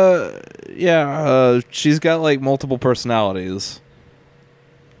 she's got like multiple personalities.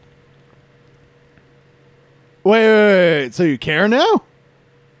 Wait. So you care now?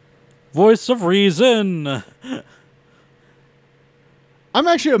 Voice of reason. I'm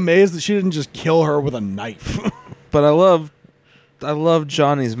actually amazed that she didn't just kill her with a knife. But I love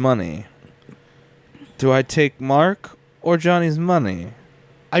Johnny's money. Do I take Mark or Johnny's money?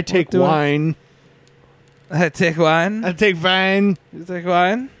 I take do I- wine. I take wine. I take vine. You take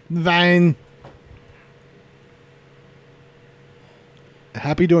wine? Vine.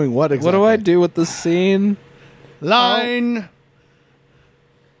 Happy doing what exactly? What do I do with the scene? Line.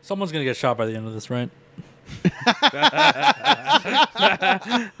 Someone's gonna get shot by the end of this, right?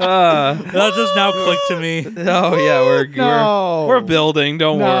 That just now clicked to me. Oh yeah, we're building.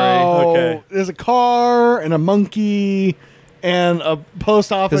 Don't worry. Okay. There's a car and a monkey and a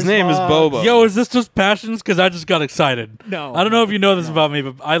post office. His name is box. Bobo. Yo, is this just Passions? Because I just got excited. No. I don't know if you know this about me,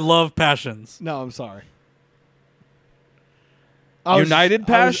 but I love Passions. No, I'm sorry. United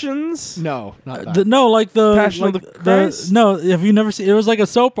Passions? No, not that. No, like the Passion of like the Christ? no. Have you never seen? It was like a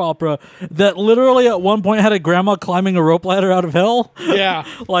soap opera that literally at one point had a grandma climbing a rope ladder out of hell. Yeah.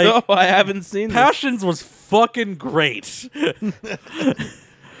 Like No, I haven't seen this. Passions was fucking great.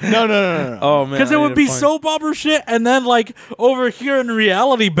 No. Oh man, Because it would be soap opera shit, and then like over here in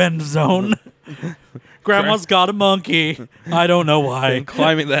reality bend zone, grandma's got a monkey. I don't know why.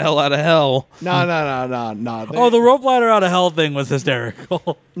 climbing the hell out of hell. No. Oh, the rope ladder out of hell thing was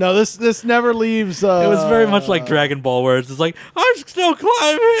hysterical. No, this never leaves. It was very much like Dragon Ball, where it's just like I'm still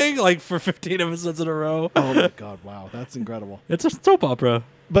climbing, like for 15 episodes in a row. Oh my god! Wow, that's incredible. It's a soap opera.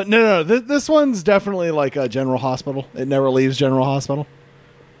 But no. This one's definitely like a General Hospital. It never leaves General Hospital.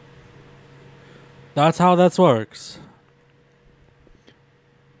 That's how that works.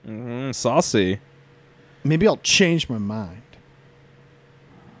 Saucy. Maybe I'll change my mind.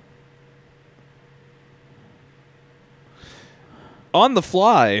 On the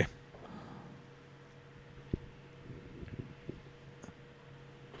fly.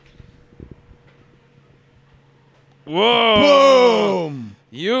 Whoa! Boom!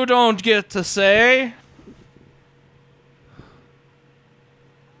 You don't get to say.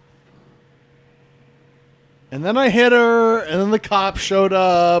 And then I hit her, and then the cop showed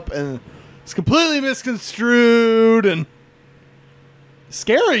up, and it's completely misconstrued and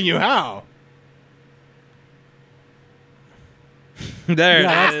scaring you. How? There Yeah, it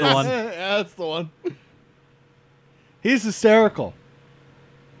that's is. the one. Yeah, that's the one. He's hysterical.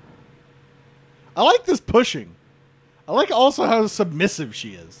 I like this pushing. I like also how submissive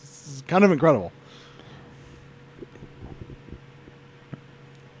she is. This is kind of incredible.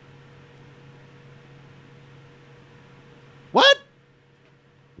 What?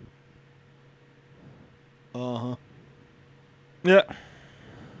 Uh-huh. Yeah.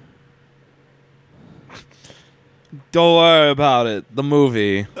 Don't worry about it. The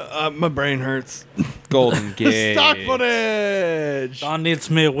movie. My brain hurts. Golden Gate. Stock footage. Don needs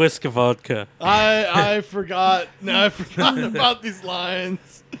me a whisk of vodka. I forgot. No, I forgot about these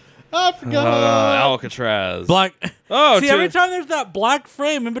lines. I forgot. Alcatraz. Black. Oh, see, every time there's that black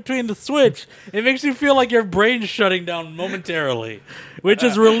frame in between the switch, it makes you feel like your brain's shutting down momentarily, which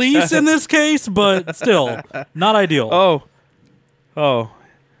is release in this case, but still not ideal. Oh.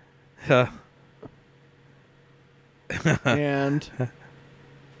 And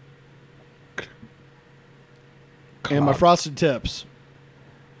my frosted tips.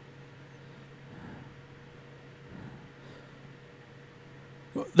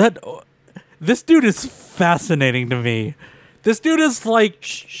 This dude is fascinating to me. This dude is like.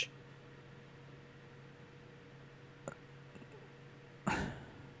 Shh.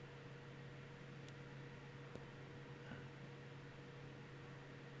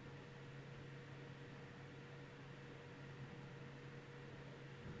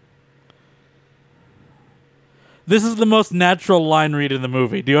 This is the most natural line read in the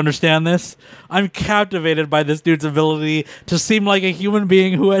movie. Do you understand this? I'm captivated by this dude's ability to seem like a human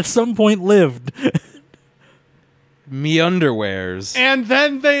being who at some point lived. Me underwears. And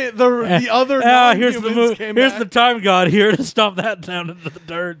then the other here's the time god here to stomp that down into the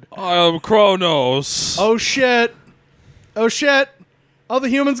dirt. Kronos. Oh shit! Oh, the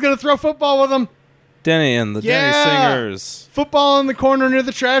human's gonna throw football with him. Denny and the Denny Singers. Football in the corner near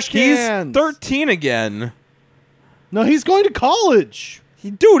the trash can. He's 13 again. No, he's going to college.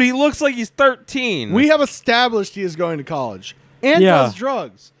 Dude, he looks like he's 13. We have established he is going to college and does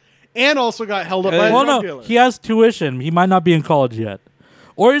drugs, and also got held up by a drug dealer. He has tuition. He might not be in college yet,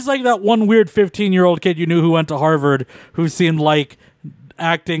 or he's like that one weird 15-year-old kid you knew who went to Harvard who seemed like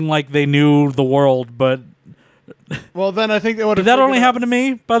acting like they knew the world, but. Well, then I think they would have. Did that only happen to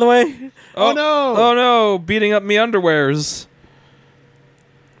me, by the way? Oh no! Oh no! Beating up me underwears.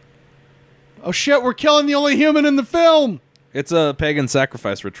 Oh shit! We're killing the only human in the film. It's a pagan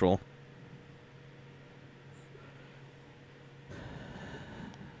sacrifice ritual.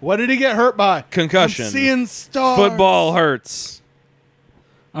 What did he get hurt by? Concussion. I'm seeing stars. Football hurts.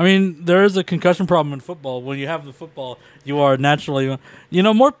 I mean, there is a concussion problem in football. When you have the football, you are naturally,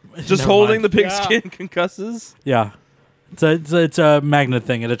 more. Just Never holding mind. the pigskin concusses. Yeah, it's a magnet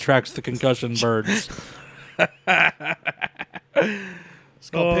thing. It attracts the concussion birds. It's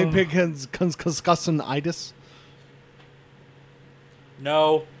called pig concussion-itis.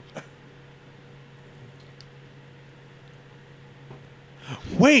 No.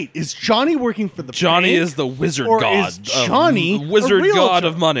 Wait, is Johnny working for the Johnny bank? is the wizard Or god. is Johnny the wizard a real god Jo-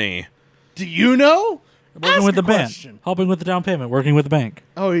 of money. Do you know? Working Ask with a the bank. question. Helping with the down payment. Working with the bank.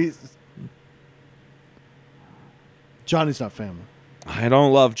 Oh, Johnny's not family. I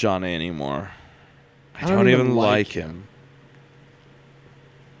don't love Johnny anymore. I don't even like him.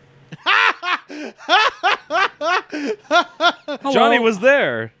 Johnny was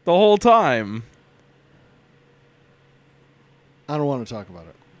there the whole time. I don't want to talk about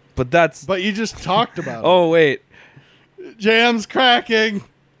it. But you just talked about oh wait, it. Jam's cracking.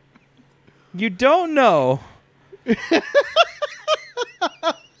 you don't know.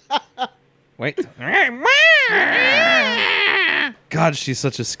 Wait. God, she's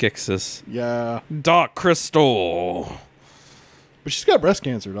such a Skixus. Yeah. Dark Crystal. But she's got breast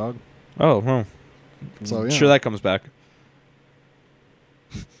cancer, dog. Oh, well. So, yeah. Sure that comes back.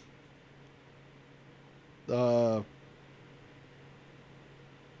 I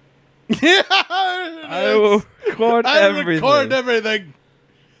will record everything.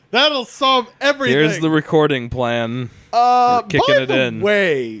 That'll solve everything. Here's the recording plan. We're kicking it in.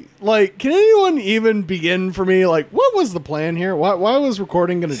 Way, like, can anyone even begin for me? Like, what was the plan here? Why was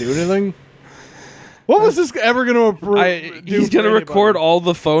recording going to do anything? What was this ever going to approve? He's going to record all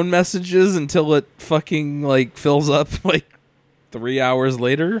the phone messages until it fucking, like, fills up, like, 3 hours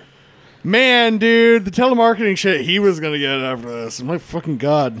later. Man, dude, the telemarketing shit he was going to get after this. My fucking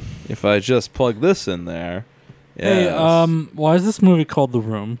God. If I just plug this in there. Hey, Yes. why is this movie called The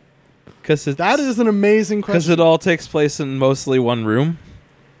Room? That is an amazing question. Because it all takes place in mostly one room.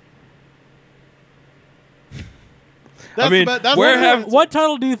 What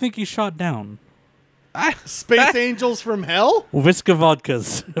title do you think he shot down? Space Angels from Hell? Visca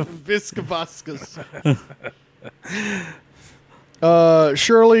Vodkas. Visca Vaskas.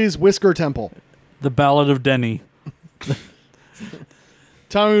 Shirley's Whisker Temple. The Ballad of Denny.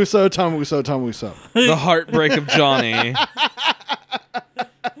 Tom Wiseau. The Heartbreak of Johnny.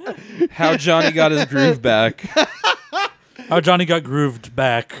 How Johnny got his groove back. How Johnny got grooved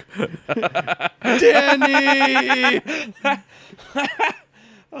back. Danny!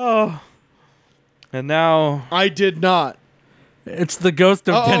 Oh. And now... I did not. It's the ghost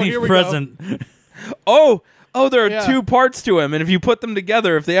of Denny's present. Oh, there are two parts to him, and if you put them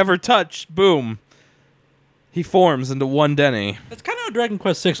together, if they ever touch, boom. He forms into one Denny. That's kind of how Dragon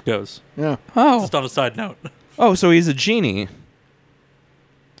Quest VI goes. Yeah. Oh. Just on a side note. Oh, so he's a genie.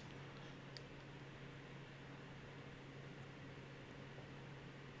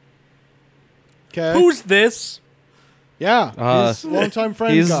 Okay. Who's this? Yeah. He's a longtime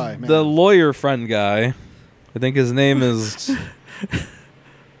friend he's guy. Man. the lawyer friend guy. I think his name is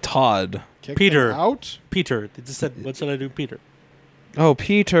Todd. Kick Peter. him out? Peter. They just said, what should I do, Peter? Oh,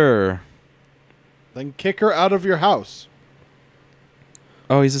 Peter. Then kick her out of your house.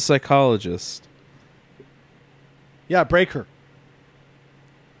 Oh, he's a psychologist. Yeah, break her.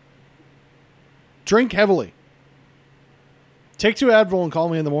 Drink heavily. Take 2 Advil and call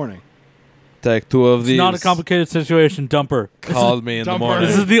me in the morning. Take 2 of It's these. not a complicated situation. Dumper. Call me in the morning.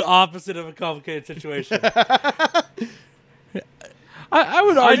 This is the opposite of a complicated situation. I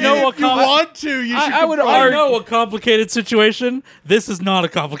would argue. If you want to, you should. I would I argue. know a complicated situation. This is not a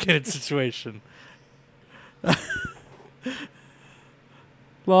complicated situation.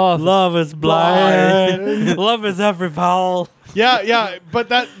 Love is blind. Love is every foul. Yeah,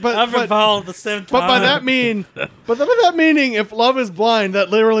 but Every foul at the same time. But by that meaning, if love is blind, that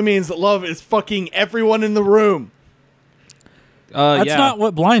literally means that love is fucking everyone in the room. That's yeah. not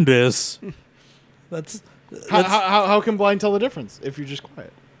what blind is. That's How can blind tell the difference if you're just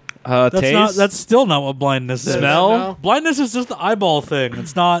quiet? Taste? That's still not what blindness is. Smell? No? Blindness is just the eyeball thing.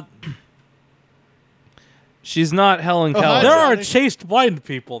 It's not. She's not Helen Keller. There are chaste blind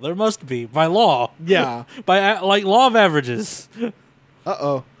people. There must be by law. Yeah. By like law of averages.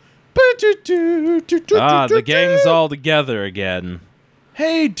 Uh-oh. The gang's all together again.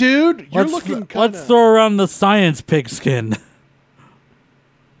 Hey, dude, you're looking kind of... Let's throw around the science pigskin.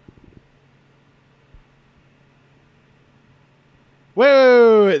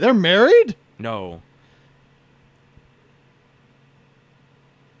 Wait. They're married? No.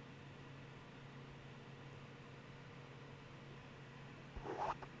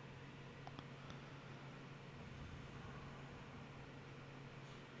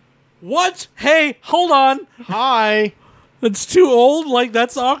 What? Hey, hold on. Hi. It's too old. Like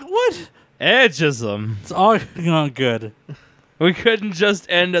that's what? Ageism. It's all not good. We couldn't just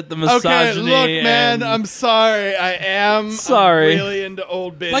end at the misogyny. Okay, look, man, and- I'm sorry. I'm really into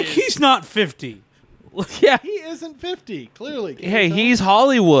old biddies. Like, he's not 50. Yeah. He isn't 50, clearly. Can Hey, you tell? he's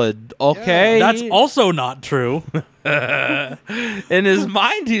Hollywood, okay? That's also not true. In his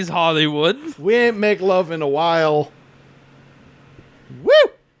mind, he's Hollywood. We ain't make love in a while. Woo!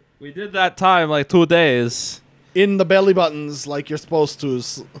 We did that time like 2 days. In the belly buttons like you're supposed to.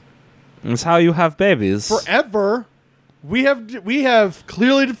 It's how you have babies. Forever. We have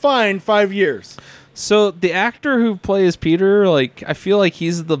clearly defined 5 years. So the actor who plays Peter, like, I feel like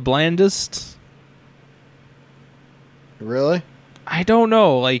he's the blandest. Really? I don't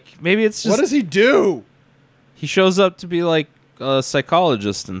know. Like, maybe it's just What does he do? he shows up to be like a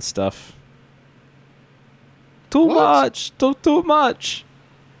psychologist and stuff. Too What? much. Too much.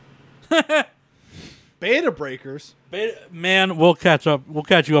 Beta breakers. Man, we'll catch up. We'll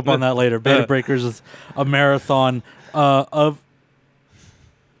catch you up on that later. Beta Breakers is a marathon of.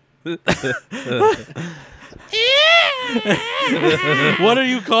 What are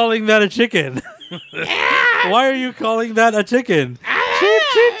you calling that a chicken? Why are you calling that a chicken? Cheep,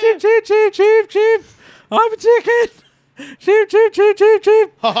 cheep, cheep, cheep, cheep, cheep, cheep. I'm a chicken. Cheep, cheep, cheep, cheep, cheep.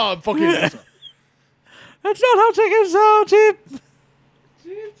 Haha, I'm fucking awesome. That's not how chickens sound. Cheep.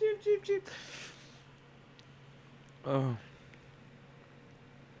 Cheep, cheep, cheep, cheep. Oh.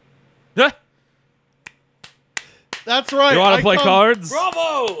 That's right. You want I to play come- cards?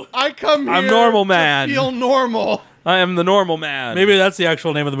 Bravo. I come here I'm normal man. to feel normal. I am the normal man. Maybe that's the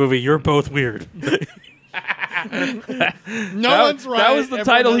actual name of the movie. You're both weird. No that, one's right. that was the Everyone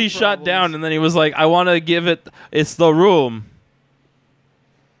title has he shut problems. down, and then he was like, I want to give it, it's The Room.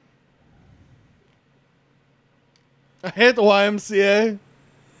 I hate the YMCA.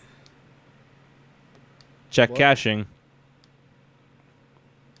 Check What? cashing.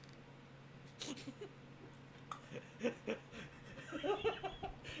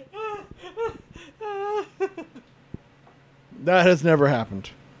 That has never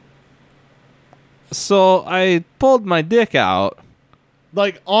happened. So I pulled my dick out.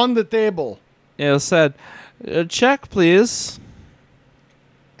 Like, on the table. It said, check, please.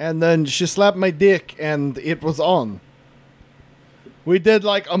 And then she slapped my dick, and it was on. We did,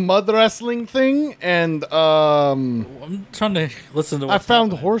 like, a mud wrestling thing, and, I'm trying to listen to I what's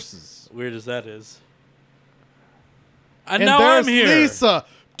found happening. horses. Weird as that is. And And now there's I'm here. Lisa.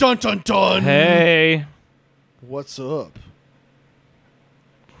 Dun, dun, dun. Hey. What's up?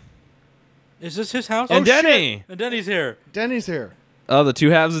 Is this his house? And Denny. And Denny's here. Denny's here. Oh, the two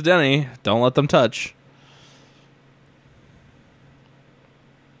halves of Denny. Don't let them touch.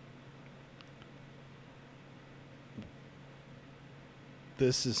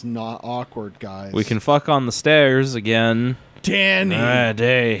 This is not awkward, guys. We can fuck on the stairs again. Danny.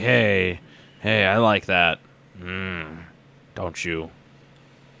 Hey, I like that. Don't you?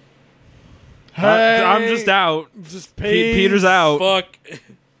 Hey. I'm just out. Just Peter's out. Fuck.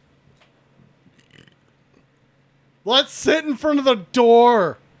 Let's sit in front of the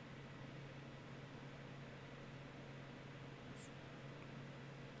door.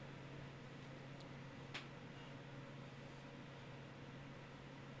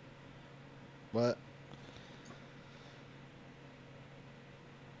 What?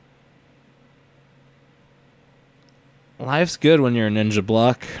 Life's good when you're a ninja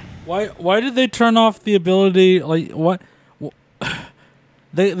block. Why did they turn off the ability? Like what?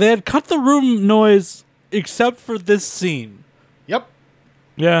 They had cut the room noise except for this scene. Yep.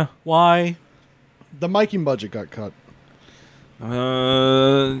 Yeah. Why? The miking budget got cut.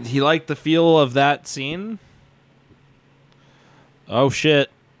 He liked the feel of that scene. Oh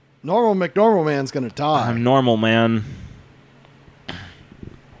shit. Normal McNormal Man's gonna die. I'm normal, man.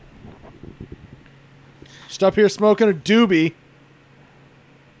 Just up here smoking a doobie.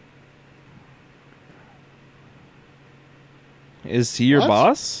 Is he your What?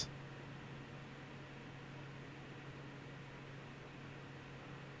 boss?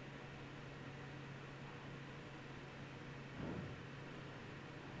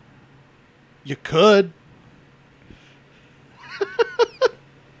 You could.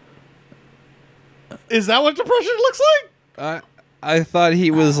 Is that what depression looks like? I thought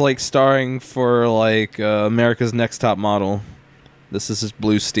he was like starring for like America's Next Top Model. This is his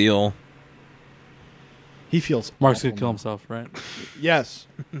Blue Steel. He feels Mark's awful gonna kill now. himself, right? Yes.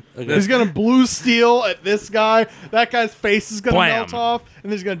 Okay. He's gonna blue steel at this guy. That guy's face is gonna Blam. melt off,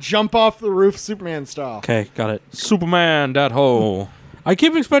 and he's gonna jump off the roof Superman style. Okay, got it. Superman, that hoe. I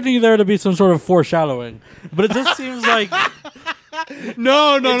keep expecting there to be some sort of foreshadowing, but it just seems like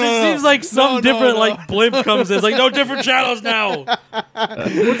No, it just seems like some No, different no. like blimp comes in. It's like no different channels now.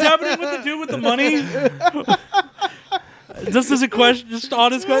 What's happening with the dude with the money? This is a question, just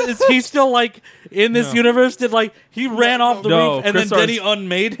honest question. Is he still like in this universe? Did like he ran off the roof and Chris then Denny R's-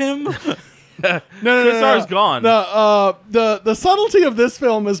 unmade him? No, Chris R is gone. The subtlety of this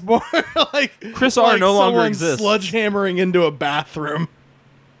film is more like Chris R no longer someone exists. Sledgehammering into a bathroom.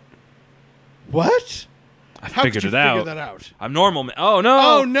 What? How figured could you it out. Figure that out? I'm normal, man. Oh no!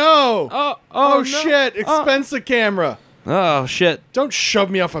 Oh no! Oh no. Shit! Expense a camera. Oh shit! Don't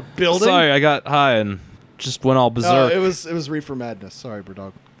shove me off a building. Sorry, I got high and just went all berserk. It was Reefer Madness. Sorry,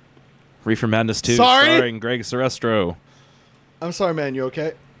 Burdog. Reefer Madness 2, Sorry? starring Greg Serestro. I'm sorry, man. You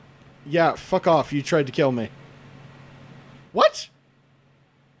okay? Yeah. Fuck off. You tried to kill me. What?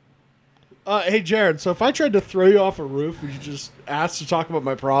 Hey, Jared. So if I tried to throw you off a roof, would you just ask to talk about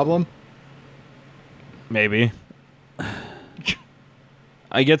my problem? Maybe.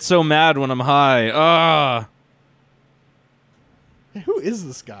 I get so mad when I'm high. Hey, who is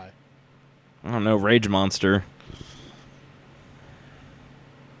this guy? I don't know, Rage Monster.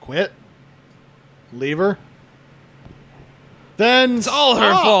 Quit. Leave her. Then It's all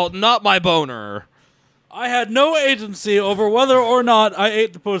her fault, not my boner. I had no agency over whether or not I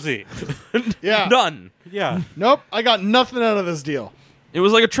ate the pussy. Yeah. None. Yeah. Nope. I got nothing out of this deal. It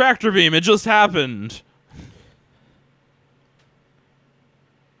was like a tractor beam. It just happened.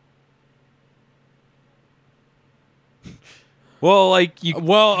 Well, like you.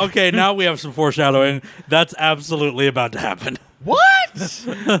 Well, okay, now we have some foreshadowing. That's absolutely about to happen. What?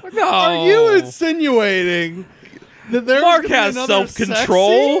 No. Are you insinuating that there's Mark gonna be has another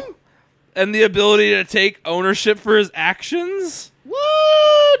self-control sex scene? and the ability to take ownership for his actions?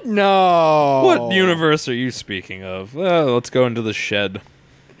 What? No. What universe are you speaking of? Well, let's go into the shed.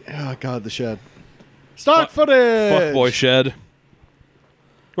 Oh God, the shed. Stock footage. Fuckboy shed.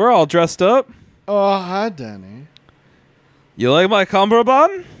 We're all dressed up. Oh, hi, Danny. You like my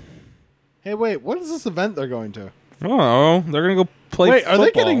cummerbund? Hey, wait. What is this event they're going to? Oh, they're gonna go play. Wait, are they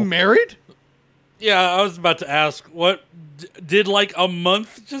football. getting married? Yeah, I was about to ask, what did like a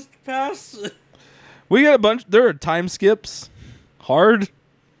month just pass? We got a bunch. There are time skips. Hard.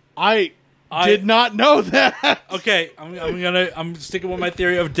 I did not know that. Okay, I'm sticking with my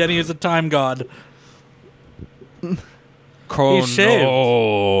theory of Denny as a time god. He's shaved.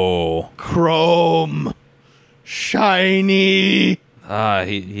 No. Chrome. Shiny.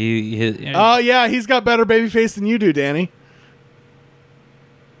 He Oh, yeah, he's got better baby face than you do, Danny.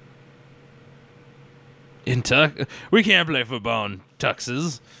 in tux. We can't play football in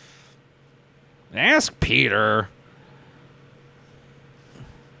tuxes. Ask Peter.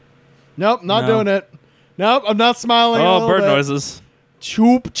 Nope, not No. doing it. Nope, I'm not smiling. a Oh, little bird bit. noises.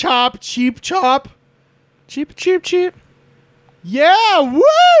 Choop chop, cheap chop. Cheap, cheap, cheap. Yeah, woo!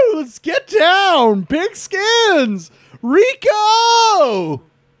 Let's get down. Big skins. Rico.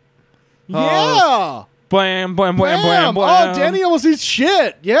 Yeah. Blam, blam, blam, blam, Bam. blam. Oh, Danny almost eats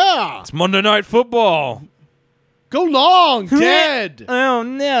shit. Yeah. It's Monday Night Football. Go long. Dead. Oh,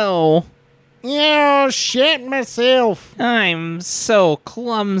 no. Yeah, shit myself. I'm so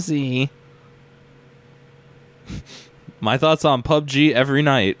clumsy. My thoughts on PUBG every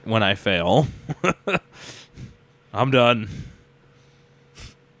night when I fail. I'm done.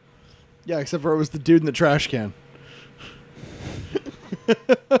 Yeah, except for it was the dude in the trash can.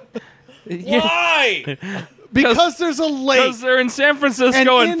 Why? Because there's a lake. Because they're in San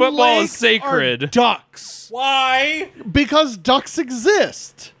Francisco and in football is lakes sacred. are ducks. Why? Because ducks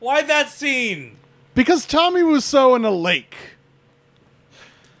exist. Why that scene? Because Tommy was so in a lake.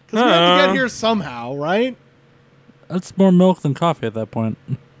 Because we had to get here somehow, right? That's more milk than coffee at that point.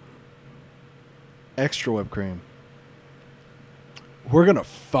 Extra whipped cream. We're gonna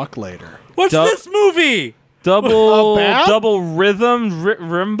fuck later. What's Duh. this movie? Double bad? double rhythm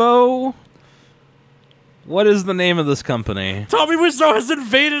Rimbo. What is the name of this company? Tommy Wiseau has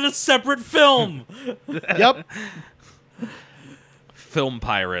invaded a separate film. Yep. Film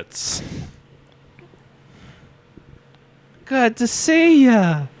Pirates. Good to see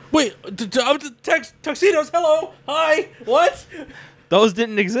ya. Wait, tuxedos, hello, hi, what? Those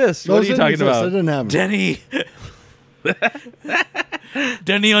didn't exist. What are you talking That about? didn't happen. Denny.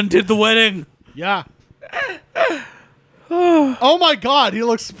 Denny undid the wedding. Yeah. Oh my God, he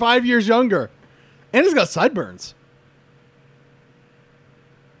looks 5 years younger. And he's got sideburns.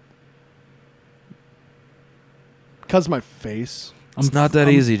 Because my face. It's not that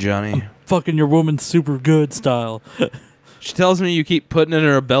easy, Johnny. Fucking your woman super good style. She tells me you keep putting it in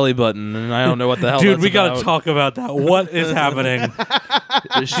her belly button, and I don't know what the hell Dude, that's we gotta about. talk about that. What is happening?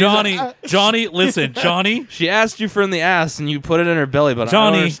 Johnny, listen, Johnny. She asked you for in the ass, and you put it in her belly button. I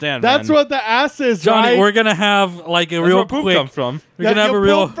Johnny, don't understand, That's man. what the ass is, Johnny, right? we're gonna have like a That's real where poop quick. comes from. We're gonna have you a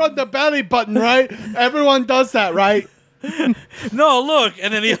real. pull from the belly button, right? Everyone does that, right? No, look,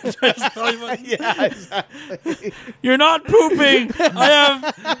 and then he tries to tell you, Yeah, exactly. you're not pooping.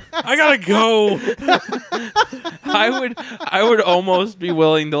 I gotta go. I would almost be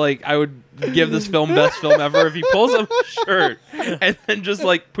willing to I would give this film best film ever if he pulls up his shirt and then just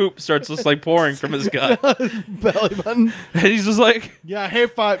poop starts just pouring from his gut. Belly button. And he's just Yeah, high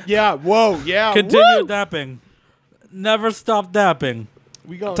five. Yeah, whoa, yeah. Continue woo! dapping. Never stop dapping.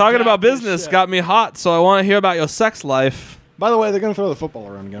 We gonna talking dap about this business shit. got me hot, so I want to hear about your sex life. By the way, they're going to throw the football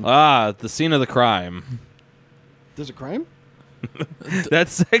around again. The scene of the crime. There's a crime? That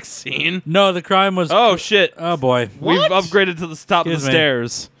sex scene. No, the crime was. Oh, shit. Oh boy. We've What? upgraded to the top of Excuse the me.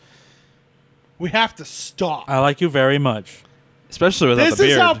 stairs. We have to stop. I like you very much. Especially without This the is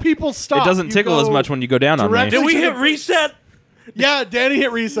beard. how people stop. It doesn't You tickle as go much when you go down on me. directly Did we to hit the- reset? Yeah, Danny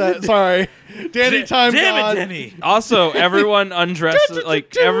hit reset. Sorry. Danny time Damn God. it, Denny. Also, everyone undresses,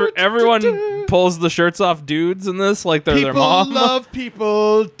 everyone pulls the shirts off dudes in this like they're their People mom. love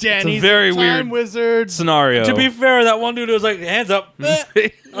people. Danny's very a time weird wizard. Scenario. To be fair, that one dude was like, hands up.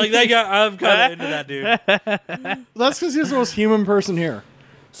 Like that guy, I'm kind of into that dude. That's because he's the most human person here.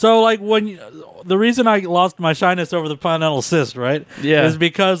 So, the reason I lost my shyness over the continental cyst, right? Yeah. Is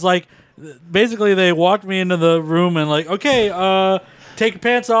because, basically they walked me into the room and, okay, take your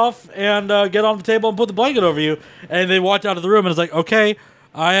pants off and get on the table and put the blanket over you. And they walked out of the room and it's like, okay,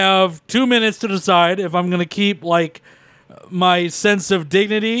 I have 2 minutes to decide if I'm going to keep, my sense of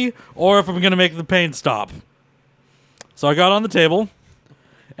dignity or if I'm going to make the pain stop. So I got on the table.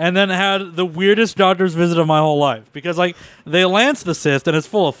 And then had the weirdest doctor's visit of my whole life. Because, they lance the cyst and it's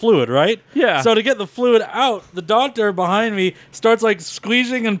full of fluid, right? Yeah. So to get the fluid out, the doctor behind me starts,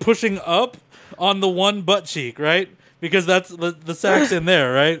 squeezing and pushing up on the one butt cheek, right? Because that's the sack's in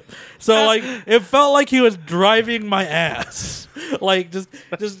there, right? So, it felt like he was driving my ass. Just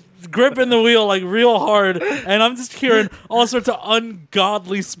gripping the wheel, real hard. And I'm just hearing all sorts of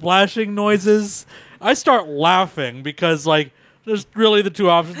ungodly splashing noises. I start laughing because, there's really the two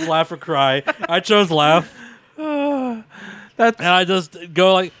options, laugh or cry. I chose laugh. And I just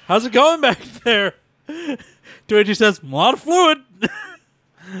go how's it going back there? To which he says, a lot of fluid.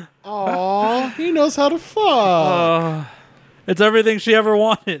 Aw, he knows how to fuck. It's everything she ever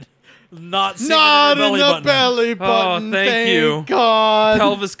wanted. Not sitting Not in her in belly the button. belly button. thank you. God.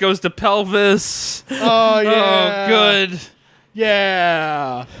 Pelvis goes to pelvis. Oh, yeah. Oh, good.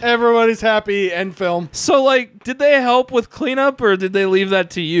 Yeah. Everybody's happy. End film. So, did they help with cleanup, or did they leave that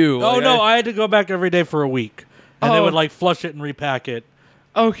to you? Oh, no, I had to go back every day for a week. And they would, flush it and repack it.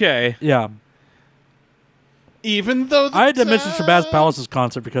 Okay. Yeah. Even though I had to miss the Shabazz Palace's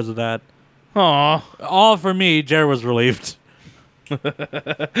concert because of that. Aw. All for me, Jared was relieved.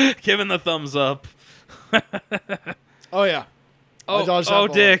 Giving the thumbs up. Oh, yeah. I dodged that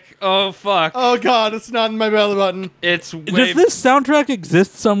bullet. Dick. Oh, fuck. Oh, God. It's not in my belly button. It's way... Does this soundtrack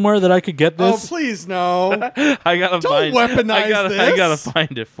exist somewhere that I could get Oh, this? please, no. I gotta Don't find weaponize I gotta this.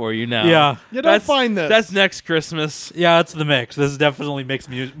 find it for you now. Yeah. You don't find this. That's next Christmas. Yeah, it's the mix. This is definitely mixed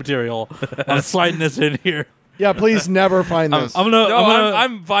material. I'm sliding this in here. Yeah, please never find this. I'm gonna.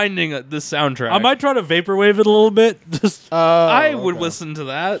 I'm finding this soundtrack. I might try to vaporwave it a little bit. Just. I would listen to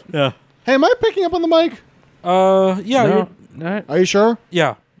that. Yeah. Hey, am I picking up on the mic? Yeah. No. No. Are you sure?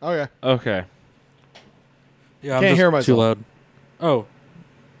 Yeah. Okay. Okay. Yeah. Can't hear myself. Too loud. Oh.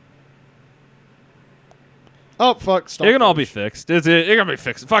 Oh, fuck. Stop. It can all be fixed. It can be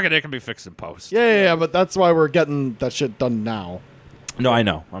fixed. Fuck it. It can be fixed in post. Yeah, but that's why we're getting that shit done now. No, I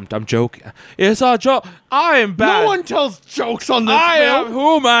know. I'm joking. It's a joke. I am bad. No one tells jokes on this I am film.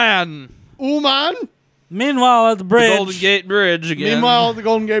 who man. Uman? Meanwhile, at the bridge. The Golden Gate Bridge again. Meanwhile, the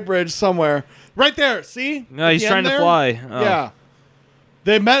Golden Gate Bridge somewhere. Right there. See? No, At he's the trying end to there? fly. Oh. Yeah.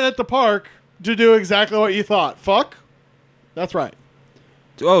 They met at the park to do exactly what you thought. Fuck. That's right.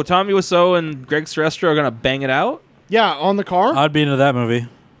 Oh, Tommy Wiseau and Greg Sestero are gonna bang it out. Yeah, on the car. I'd be into that movie.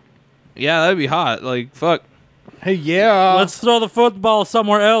 Yeah, that'd be hot. Fuck. Hey, yeah. Let's throw the football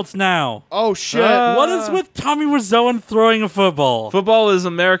somewhere else now. Oh shit. What is with Tommy Wiseau and throwing a football? Football is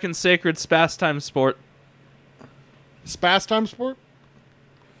American sacred pastime sport. Spaz time sport.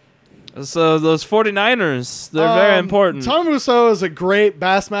 So those 49ers, they're very important. Tom Wiseau is a great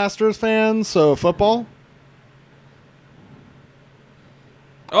Bassmasters fan, so football.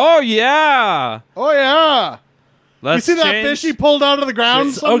 Oh yeah. Oh yeah. Let's you see that change- fish he pulled out of the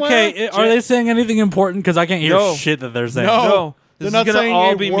ground somewhere? Okay, are they saying anything important? Because I can't hear No. shit that they're saying. No. No, They're this not is gonna saying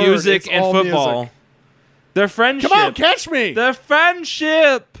all a be word. music It's and all football. music. Their friendship. Come on, catch me. Their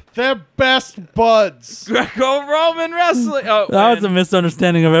friendship. They're best buds. Greco-Roman wrestling. Oh, That was a man.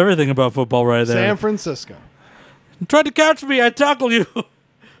 misunderstanding of everything about football right there. San Francisco. You tried to catch me, I tackled you.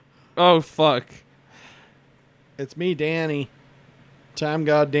 Oh fuck. It's me, Danny. Time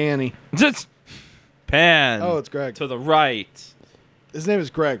God Danny. Just pan. Oh, it's Greg. To the right. His name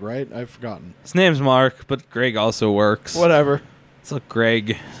is Greg, right? I've forgotten. His name's Mark, but Greg also works. Whatever. It's like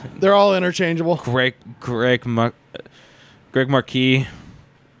Greg. They're all interchangeable. Greg Marquis.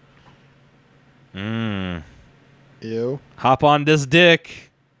 Ew. Hop on this dick.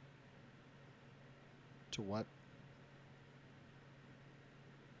 To what?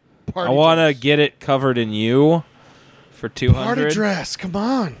 I want to get it covered in you for $200. Party dress. Come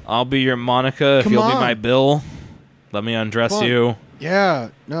on. I'll be your Monica if you'll be my Bill. Let me undress you. Yeah.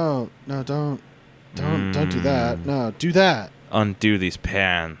 No, don't do that. No, do that. Undo these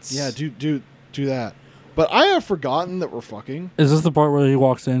pants. Yeah, do that. But I have forgotten that we're fucking. Is this the part where he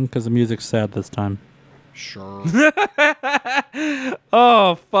walks in? Because the music's sad this time. Sure.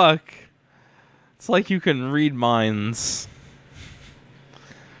 Oh, fuck. It's like you can read minds.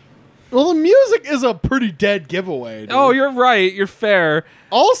 Well, the music is a pretty dead giveaway, dude. Oh, you're right. You're fair.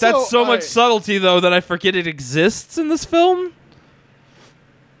 Also, that's so much subtlety, though, that I forget it exists in this film.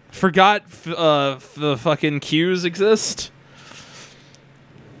 Forgot the fucking cues exist.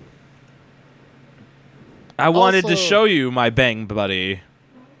 I wanted to show you my bang buddy.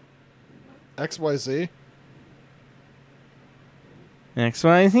 XYZ?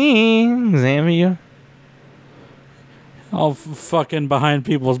 XYZ. Xavier. All fucking behind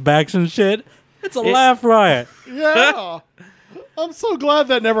people's backs and shit. It's a laugh riot. Yeah. I'm so glad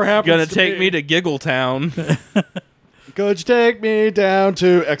that never happened. Gonna take me to Giggle Town. Could you take me down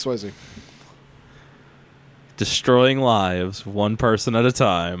to XYZ? Destroying lives, one person at a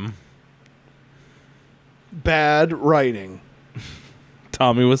time. Bad writing.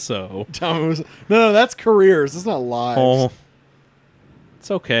 Tommy Wiseau. No, that's careers. It's not lives. Oh,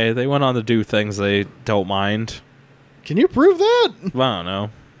 it's okay. They went on to do things they don't mind. Can you prove that? Well, I don't know.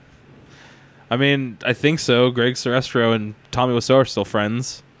 I mean, I think so. Greg Serestro and Tommy Wiseau are still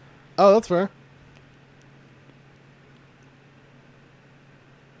friends. Oh, that's fair.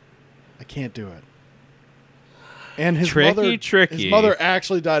 I can't do it. And his mother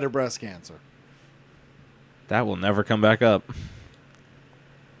actually died of breast cancer. That will never come back up.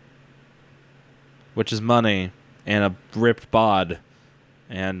 Which is money and a ripped bod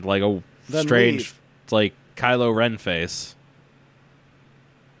and like a Then strange, like Kylo Ren face.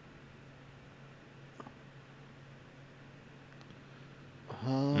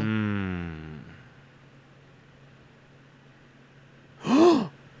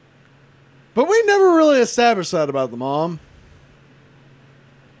 But we never really established that about the mom.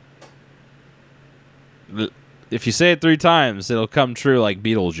 If you say it 3 times, it'll come true like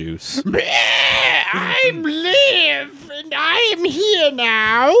Beetlejuice. I'm Liv, and I am here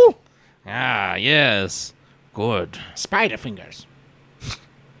now. Ah, yes. Good. Spider fingers.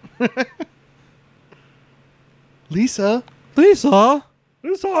 Lisa.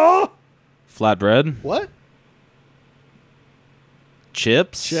 Flatbread. What?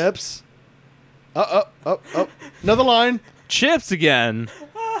 Chips. Another line. Chips again.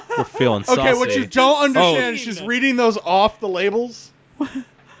 We're feeling saucy. Okay, what you don't understand is she's reading those off the labels.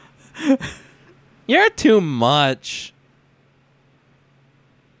 You're too much.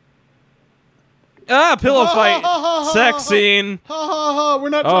 Pillow fight. Sex scene. We're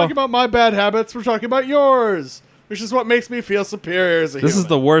not talking about my bad habits. We're talking about yours, which is what makes me feel superior as a This human. is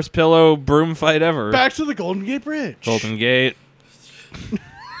the worst pillow broom fight ever. Back to the Golden Gate Bridge. Golden Gate.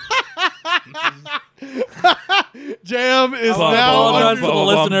 Jam is I now. apologize to the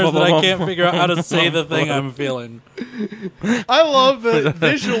listeners that I can't figure out how to say the thing I'm feeling. I love that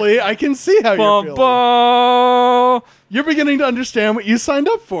visually. I can see how you're feeling. You're beginning to understand what you signed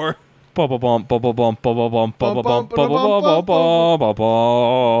up for.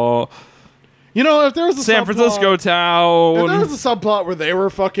 You know, if there was a San Francisco town. If there was a subplot where they were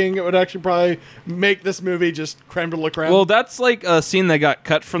fucking, it would actually probably make this movie just creme de la creme. Well, that's like a scene that got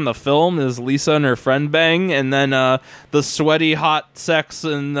cut from the film is Lisa and her friend bang, and then the sweaty hot sex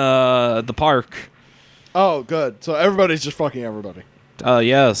in the park. Oh, good. So everybody's just fucking everybody.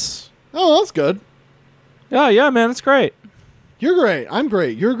 Yes. Oh, that's good. Yeah, man, it's great. You're great. I'm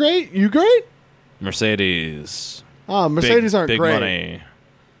great. You're great. You great? Mercedes. Oh, Mercedes aren't big great. Money.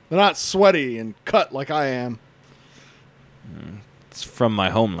 They're not sweaty and cut like I am. It's from my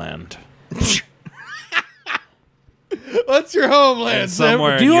homeland. What's your homeland, And Sam?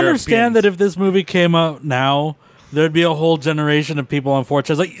 somewhere Do you in understand Europeans. that if this movie came out now, there'd be a whole generation of people on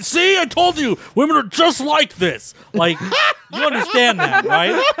 4chan like, see, I told you, women are just like this. Like, you understand that,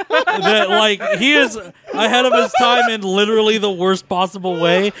 right? That, like, he is ahead of his time in literally the worst possible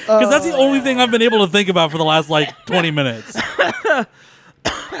way. Because that's the only thing I've been able to think about for the last, 20 minutes.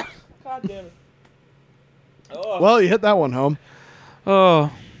 God damn it. Oh. Well, you hit that one home.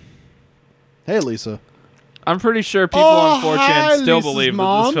 Oh, Hey, Lisa. I'm pretty sure people Oh, on 4chan hi, still Lisa's believe that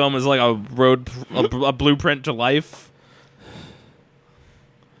mom. this film is like a blueprint to life.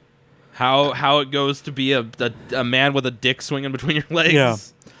 How it goes to be a man with a dick swinging between your legs. Yeah.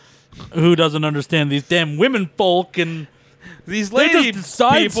 Who doesn't understand these damn women folk and These they lady just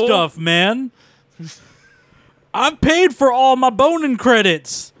decide people. stuff, man. I'm paid for all my boning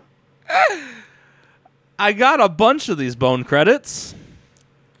credits. I got a bunch of these bone credits.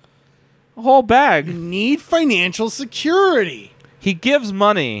 A whole bag. Need financial security. He gives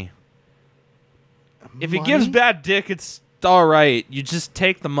money. If he gives Money? bad dick, it's all right. You just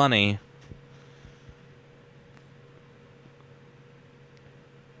take the money.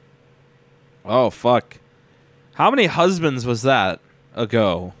 Oh, fuck. How many husbands was that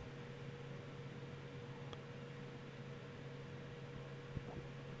ago?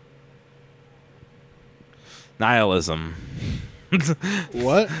 Nihilism.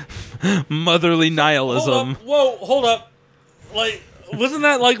 What? Motherly nihilism. Whoa, hold up. Like, wasn't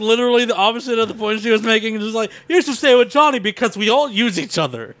that like literally the opposite of the point she was making? Just like, you should stay with Johnny because we all use each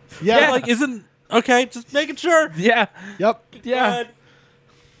other. Yeah. Like, isn't okay? Just making sure. Yeah. Yep. Yeah.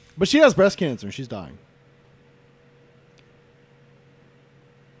 But she has breast cancer and she's dying.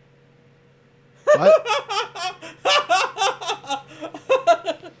 What?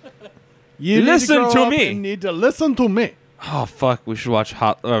 You Listen need to grow up me. and need to listen to me. Oh, fuck. We should watch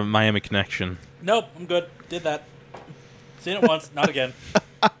Miami Connection. Nope, I'm good. Did that. Seen it once, not again.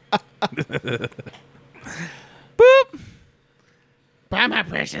 Boop. Bye, my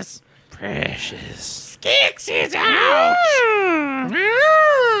precious. Precious. Skix is out.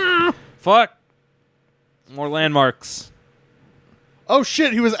 Fuck. More landmarks. Oh,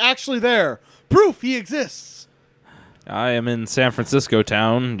 shit. He was actually there. Proof he exists. I am in San Francisco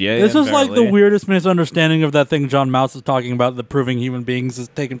town. Yeah. This is like the barely. weirdest misunderstanding of that thing John Mouse is talking about, the proving human beings is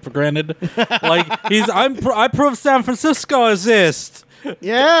taken for granted. Like, I prove San Francisco exists.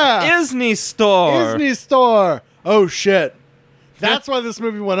 Yeah. Disney store. Disney store. Oh, shit. That's why this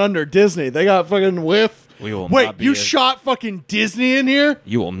movie went under. Disney. They got fucking whiff. We will Wait, not be you a- shot fucking Disney in here?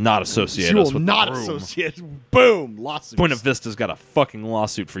 You will not associate You us will with not the Room. associate. Boom. Lawsuits. Buena Vista's got a fucking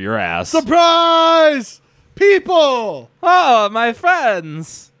lawsuit for your ass. Surprise! People! Oh, my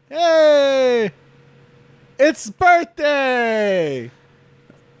friends. Hey! It's birthday!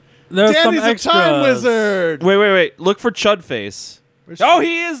 There's some Danny's a extras. time wizard! Wait. Look for Chud Face. Where's Oh, Chud?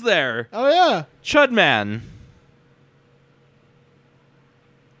 he is there. Oh, yeah. Chud Man.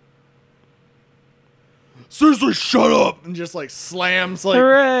 Seriously, shut up! And just like slams like.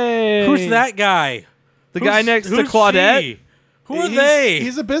 Hooray. Who's that guy? The guy next to who's Claudette? she? Who are they?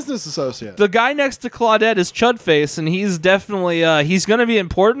 He's a business associate. The guy next to Claudette is Chudface, and he's definitely he's gonna be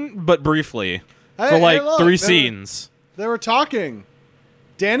important, but briefly for Hey, like look, 3 they scenes. They were talking.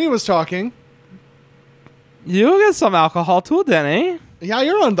 Danny was talking. You get some alcohol too, Danny, Yeah,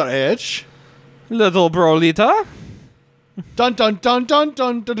 you're underage. little brolita. Dun dun dun dun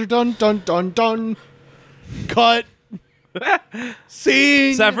dun dun dun dun dun dun. Cut.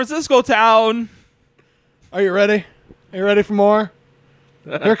 Scene. San Francisco town. Are you ready? Are you ready for more?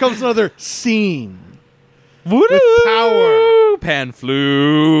 Here comes another scene. With power. Pan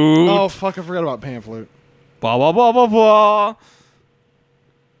flute. Oh fuck! I forgot about pan flute. Blah blah blah blah blah.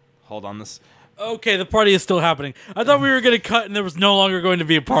 Hold on this. Okay, the party is still happening. I thought we were going to cut and there was no longer going to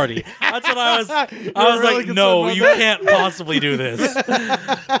be a party. That's what I was. I was really like, concerned no, about you that? can't possibly do this.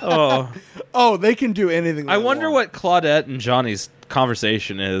 Oh, Oh, they can do anything. I they wonder want. what Claudette and Johnny's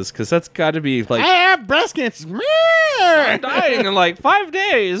conversation is, because that's got to be like I have breast cancer. I'm dying in like 5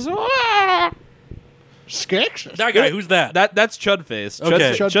 days. Skix. That guy, who's that? That's Chudface.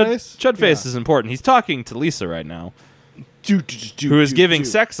 Okay. Chudface? Chudface Yeah. is important. He's talking to Lisa right now, Who who is giving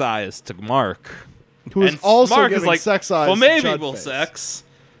sex eyes to Mark. Who is And also Mark giving is like, sex eyes. well, to maybe Chudface. we'll sex.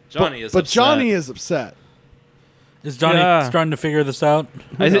 Johnny is But upset. Johnny is upset. Is Johnny Yeah. starting to figure this out?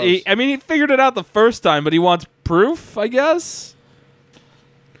 I knows? mean, he figured it out the first time, but he wants proof, I guess.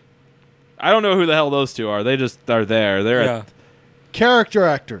 I don't know who the hell those two are. They just are there. They're Yeah. at Character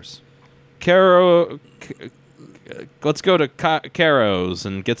actors. Caro. Let's go to Caro's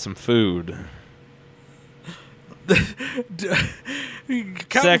and get some food.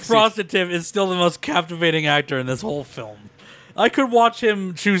 Captain Sexy. Frosted Tim is still the most captivating actor in this whole film. I could watch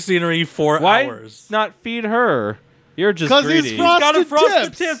him chew scenery for Why hours. not feed her? You're just 'Cause he's greedy. Frosted Got a frosted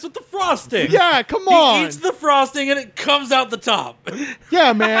Tips. tips with the frosting. Yeah, come He on. eats the frosting and it comes out the top.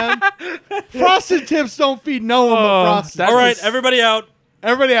 Yeah, man. Frosted Tips don't feed no one but Oh, Frosted. that's All right, just- everybody out.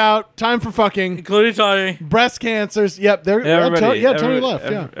 Everybody out. Time for fucking. Including Tony. Breast cancers. Yep. They're Everybody, Tony left.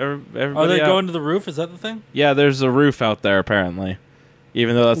 Yeah. Everybody Are they out. going to the roof? Is that the thing? Yeah, there's a roof out there apparently.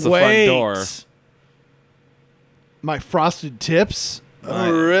 Even though that's the front door. My frosted tips.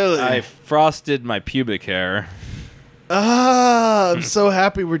 Oh, really? I frosted my pubic hair. I'm so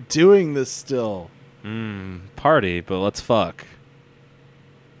happy we're doing this still. Party, but let's fuck.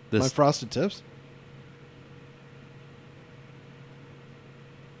 My frosted tips?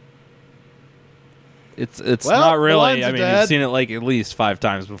 It's Well, not the really. lines I are mean, dead. you've seen it like at least 5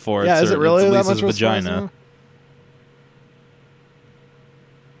 times before. Yeah, It's is it really it's that much Lisa's of a surprise? vagina.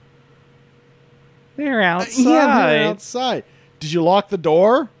 They're outside. Yeah, they're outside. Did you lock the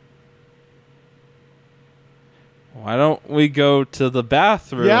door? Why don't we go to the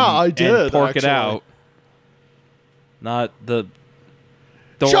bathroom? Yeah, I did, And pork it actually. out. Not the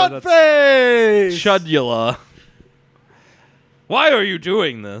door. Shut face! Shudula. Why are you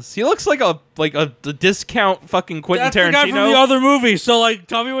doing this? He looks like a discount fucking Quentin That's Tarantino. the guy from the other movie. So, like,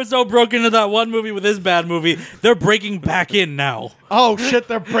 Tommy Wiseau broke into that one movie with his bad movie. They're breaking back in now. Oh, shit,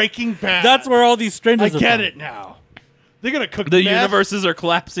 they're breaking bad. That's where all these I strangers are get from. it now. They're going to cook The meth. universes are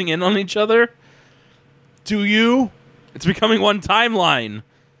collapsing in on each other. Do you? It's becoming one timeline.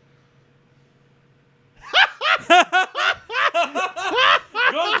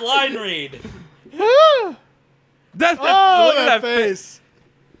 Good line read. Look Oh, at that face. face.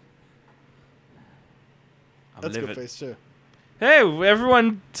 I'm That's a good livid. face, too. Hey,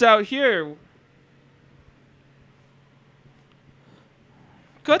 everyone's out here.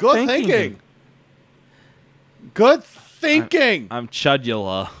 Good thinking. Good thinking. I'm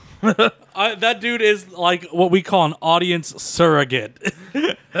Chudula. That dude is like what we call an audience surrogate.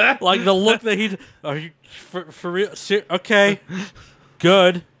 Like the look that he. Are you for real? Okay,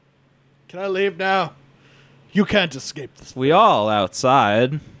 good. Can I leave now? You can't escape this. We all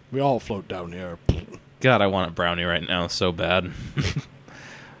outside. We all float down here. God, I want a brownie right now so bad.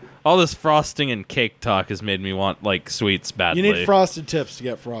 All this frosting and cake talk has made me want, like, sweets badly. You need frosted tips to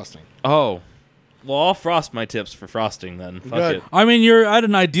get frosting. Oh. Well, I'll frost my tips for frosting then. Fuck Good. it. I mean, you're at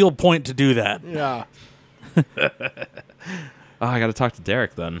an ideal point to do that. Yeah. Oh, I gotta talk to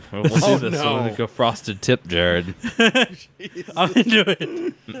Derek then. We'll do Oh, this. no. I'm gonna go frosted tip, Jared. I'm into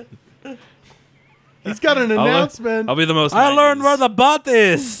it. He's got an announcement. I'll be the most. I learned 90s. where the butt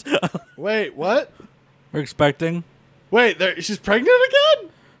is. Wait, what? We're expecting. Wait, she's pregnant again?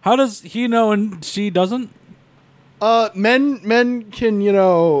 How does he know and she doesn't? Men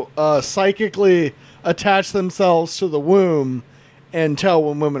can, psychically attach themselves to the womb and tell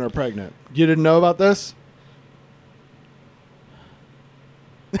when women are pregnant. You didn't know about this?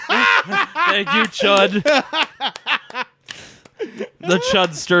 Thank you, Chud. The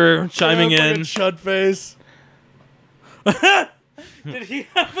Chudster chiming Yeah, in. fucking Chud face. Did he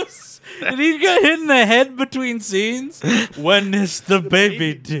have Did he get hit in the head between scenes? When is the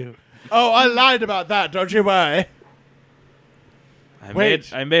baby due? Oh, I lied about that. Don't you worry.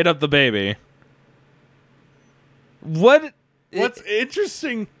 I made up the baby. What's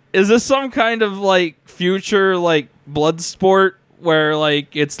interesting? Is this some kind of like future like blood sport where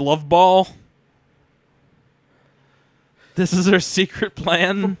like it's love ball? This is her secret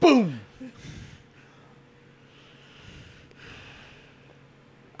plan. Boom.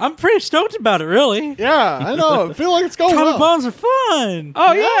 I'm pretty stoked about it, really. Yeah, I know. I feel like it's going Tommy well. bombs are fun.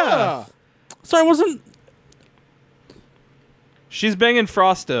 Oh yeah. Sorry, I wasn't. She's banging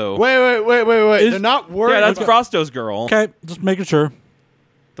Frosto. Wait. They're not worried. Yeah, that's Frosto's girl. Okay, just making sure.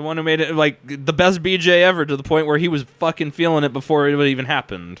 The one who made it like the best BJ ever to the point where he was fucking feeling it before it even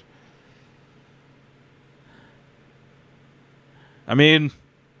happened. I mean,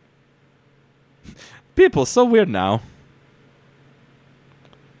 people are so weird now.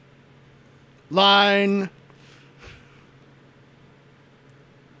 Line.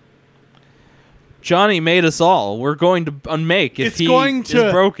 Johnny made us all. We're going to unmake if It's he going to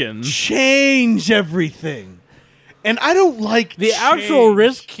is broken. Change everything. And I don't like The actual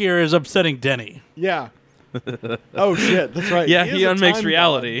risk here is upsetting Denny. Yeah. Oh, shit. That's right. Yeah, he is a unmakes time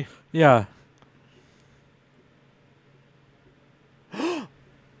reality. Yeah. god.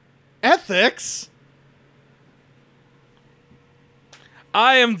 Ethics?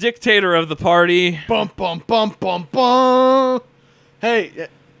 I am dictator of the party. Bum, bum, bum, bum, bum. Hey,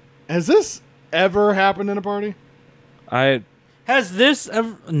 has this ever happened in a party? Has this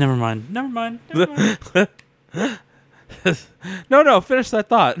ever... Never mind. No, finish that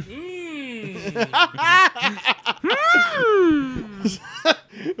thought.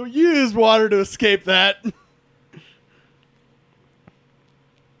 You used water to escape that.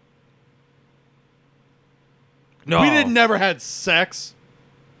 No. We never had sex.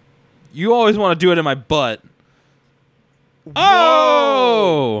 You always want to do it in my butt.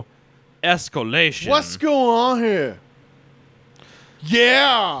 Oh! Escalation. What's going on here?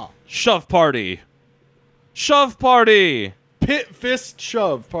 Yeah! Shove party. Shove party. Pit fist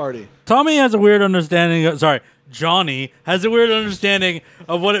shove party. Tommy has a weird understanding. Johnny has a weird understanding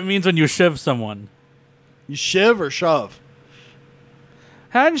of what it means when you shiv someone. You shiv or shove?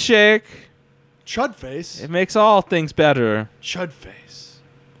 Handshake. Chud face. It makes all things better. Chud face.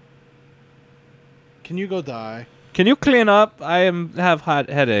 Can you go die? Can you clean up? I have hot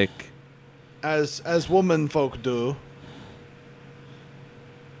headache. As woman folk do.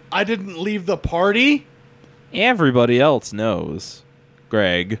 I didn't leave the party. Everybody else knows.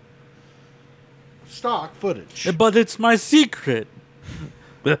 Greg. Stock footage. But it's my secret.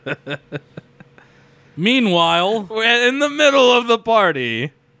 Meanwhile, We're in the middle of the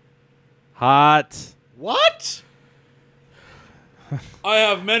party. Hot. What? I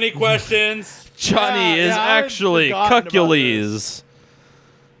have many questions. Johnny is I'd actually forgotten about Cucules.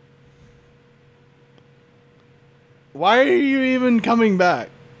 Why are you even coming back?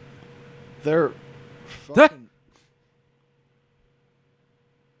 They're fucking...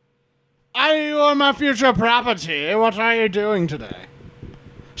 You are my future property. What are you doing today?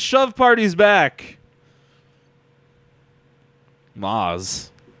 Shove party's back. Maz.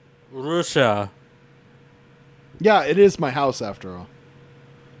 Russia. Yeah, it is my house after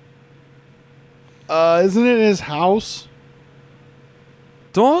all. Isn't it his house?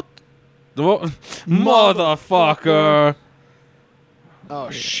 Don't. Motherfucker. Oh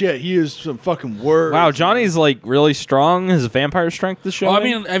shit, he used some fucking words. Wow, Johnny's like really strong. His vampire strength is showing. Well, I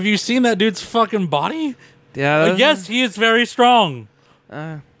mean, have you seen that dude's fucking body? yeah. Yes, he is very strong.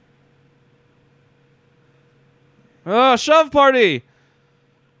 Oh, shove party.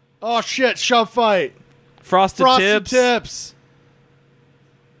 Oh shit, shove fight. Frosted Frosted tips.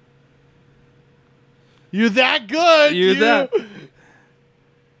 You that good? You that-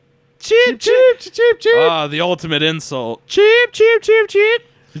 cheap, cheap, cheap, cheap, cheap. Ah, the ultimate insult. Cheap, cheap, cheap, cheap.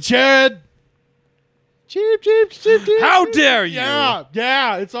 Jared. Cheap, cheap, cheap, cheap. How dare you?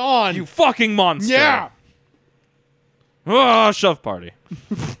 Yeah, it's on. You fucking monster. Yeah. Oh, shove party.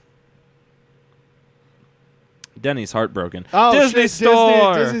 Denny's heartbroken. Oh, Disney shit,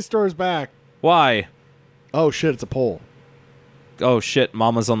 store. Disney store's back. Why? Oh shit, it's a pole. Oh shit,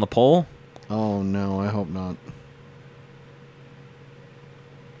 Mama's on the pole. Oh no, I hope not.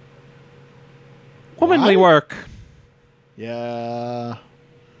 Womanly Why? work. Yeah.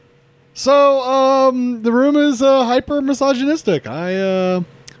 So, the room is hyper misogynistic. I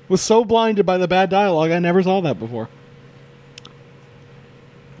was so blinded by the bad dialogue, I never saw that before.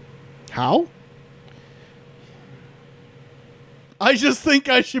 How? I just think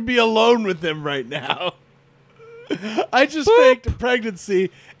I should be alone with him right now. I just faked a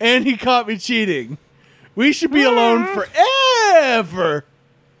pregnancy, and he caught me cheating. We should be alone forever.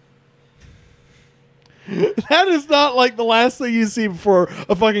 That is not like the last thing you see before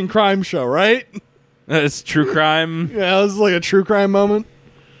a fucking crime show, right? It's true crime. Yeah, this is like a true crime moment.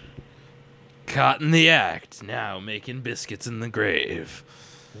 Caught in the act. Now making biscuits in the grave.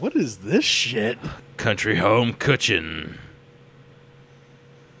 What is this shit? Country home kitchen.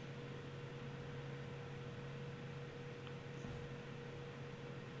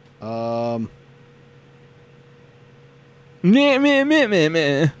 Meh, meh, meh, meh,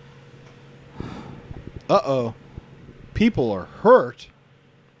 meh. Uh-oh. People are hurt.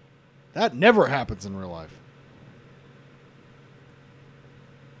 That never happens in real life.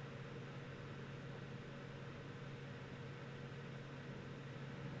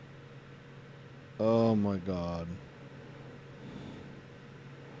 Oh my god.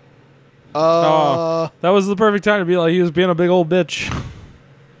 That was the perfect time to be like, he was being a big old bitch.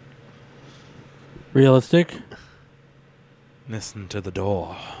 Realistic. Listen to the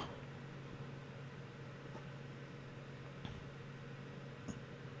door.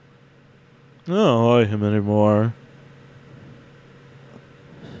 I don't like him anymore.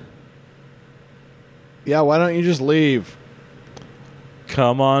 Yeah, why don't you just leave?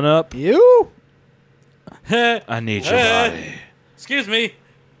 Come on up. You? I need your body. Excuse me.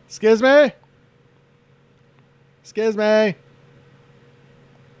 Excuse me? Excuse me?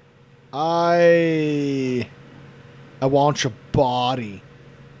 I want your body.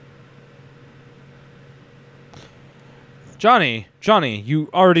 Johnny, you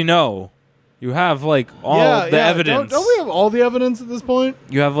already know. You have like all the evidence. Don't we have all the evidence at this point?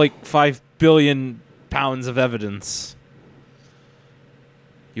 You have like 5 billion pounds of evidence.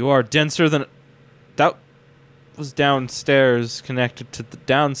 You are denser than... That was downstairs, connected to the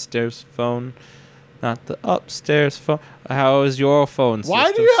downstairs phone. not the upstairs phone. How is your phone system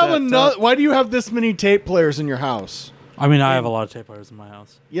Why do you have set up? Why do you have this many tape players in your house? I mean, I have a lot of tape players in my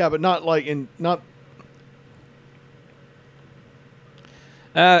house. Yeah, but not like in not.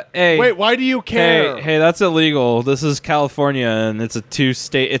 Hey. Wait, why do you care? Hey, that's illegal. This is California, and it's a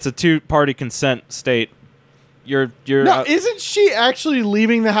two-party consent state. You're No, isn't she actually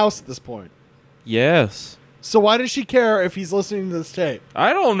leaving the house at this point? yes. So why does she care if he's listening to this tape?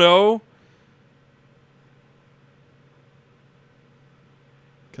 I don't know.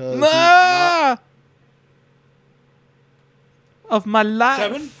 'Cause he's Nah! Of my life.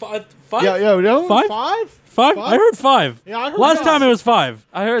 7, 5, 5? Yeah, no, Five? five. 5? I heard 5. Yeah, I heard Last five. time it was 5.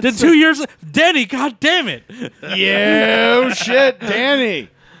 I heard Then 2 years. Danny, god damn it. Yeah, oh shit, Danny.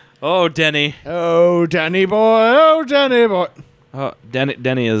 Oh, Denny. Oh, Danny boy. Oh, Danny boy. Oh,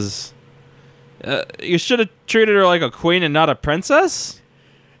 Denny is. You should have treated her like a queen and not a princess.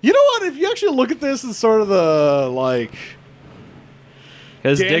 You know what? If you actually look at this as sort of the like,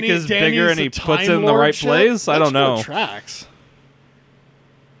 His dick is bigger and he puts it in the right place. I don't know. Tracks.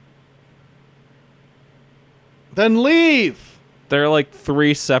 Then leave. There are like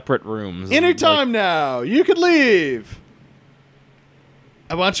 3 separate rooms. Anytime now. You could leave.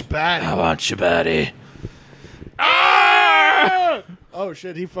 I want your body. I want your body. Ah! Oh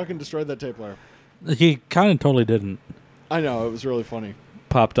shit! He fucking destroyed that tape player. He kind of totally didn't. I know, it was really funny.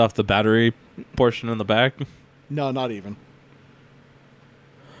 Popped off the battery portion in the back. No, not even.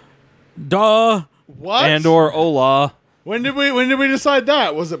 Duh. What? And or Ola. When did we decide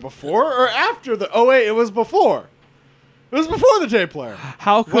that? Was it before or after the? Oh wait, it was before. It was before the tape player.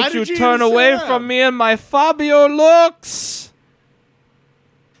 How Why could you did you turn even say away that? from me and my Fabio looks?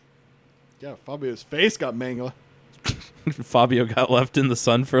 Yeah, Fabio's face got mangled. Fabio got left in the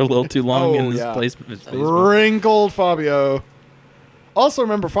sun for a little too long in his yeah. basement. Wrinkled Fabio. Also,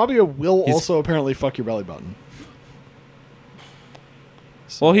 remember, Fabio will also apparently fuck your belly button.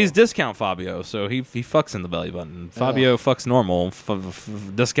 Well, he's discount Fabio, so he fucks in the belly button. Fabio fucks normal.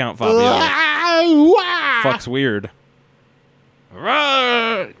 Discount Fabio fucks weird.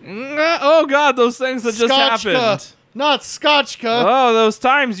 Oh God, those things that just Scotchka, happened. not Scotchka. Oh, those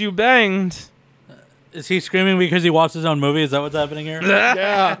times you banged. Is he screaming because he watched his own movie? Is that what's happening here?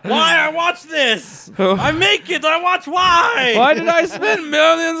 Yeah. Why I watch this? I make it. I watch why. Why did I spend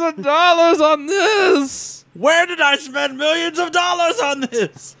millions of dollars on this? Where did I spend millions of dollars on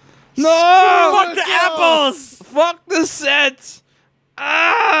this? No! Fuck the apples. Fuck the set!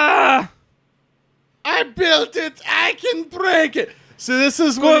 Ah! I built it. I can break it. So this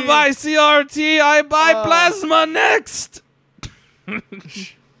is when Goodbye, CRT. I buy plasma next.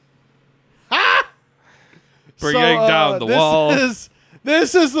 Bringing down the wall.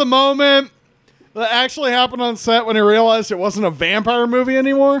 This is the moment that actually happened on set when he realized it wasn't a vampire movie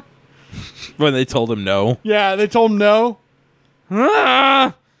anymore. When they told him no. Yeah, they told him no.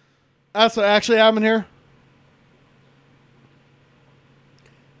 Ah! That's what actually happened here.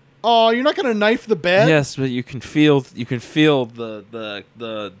 Oh, you're not gonna knife the bed? Yes, but you can feel the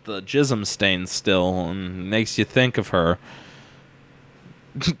jism stain still, and makes you think of her.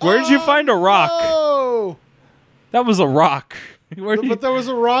 Where did you find a rock? Oh, That was a rock. but there was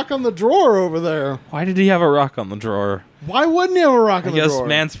a rock on the drawer over there. Why did he have a rock on the drawer? Why wouldn't he have a rock I on the guess drawer?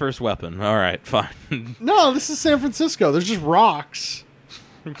 man's first weapon. All right, fine. No, this is San Francisco. There's just rocks.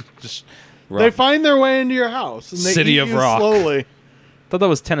 Just They rock. find their way into your house, and they City eat of you rock. slowly. Thought that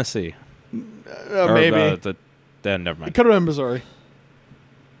was Tennessee. Or, Maybe. Never It mind. could have been Missouri.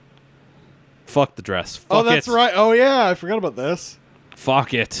 Fuck the dress. Fuck Oh, that's it. right. Oh, yeah. I forgot about this.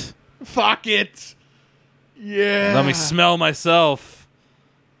 Fuck it. Fuck it. Yeah. Let me smell myself.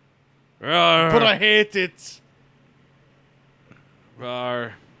 But I hate it.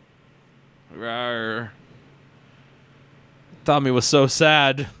 Rawr. Rawr. Tommy was so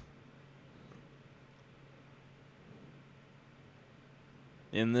sad.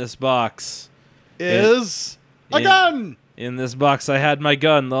 In this box. Is a in- gun. In this box, I had my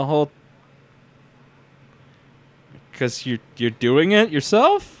gun the whole. Because you're doing it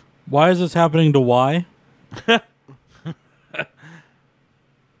yourself. Why is this happening to Y?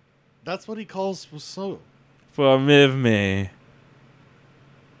 That's what he calls so. Forgive me.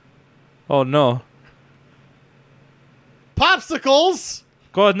 Oh no. Popsicles.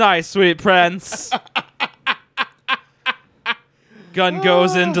 Good night, sweet prince. Gun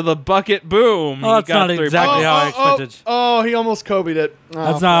goes into the bucket. Boom. Oh, that's He got not 3 exactly buckets. how I expected. Oh, he almost Kobe'd it. Oh,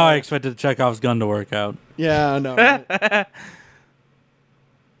 That's not how I expected Chekhov's gun to work out. Yeah, I know. Right?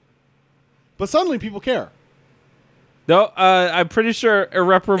 But suddenly people care. No, I'm pretty sure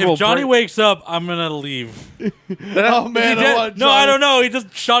irreparable. If Johnny break- wakes up, I'm gonna leave. Oh man, Is he dead? I want No, I Johnny- don't know. He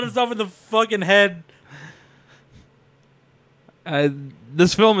just shot himself in the fucking head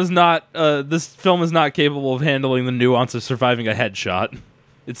This film is not capable of handling the nuance of surviving a headshot.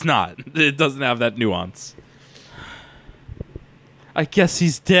 It's not. It doesn't have that nuance. I guess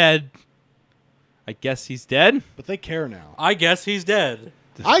he's dead. But they care now. I guess he's dead.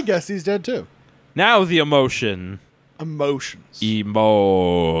 I guess he's dead too. Now the emotion. Emotions.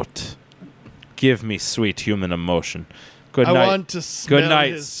 Emote. Give me sweet human emotion. Good I night. want to smell Good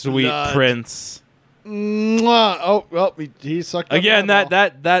night, his sweet blood. prince. Mwah. Oh well, he sucked up Again, my ball.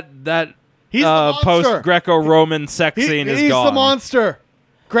 that He's the monster. post Greco-Roman sex scene is he's gone. the monster.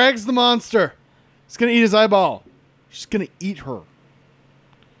 Greg's the monster. He's gonna eat his eyeball. She's gonna eat her.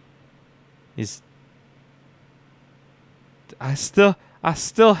 I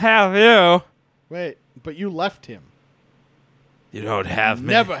still have you. Wait, but you left him. You don't have me.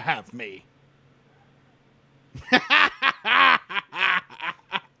 Never have me.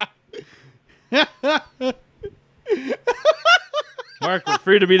 Mark, we're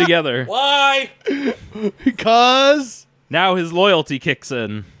free to be together. Why? Because Now his loyalty kicks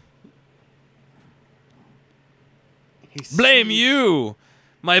in. Blame you.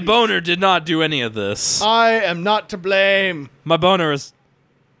 My boner did not do any of this. I am not to blame. My boner is...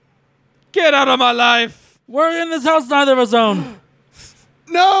 Get out of my life. We're in this house neither of us own.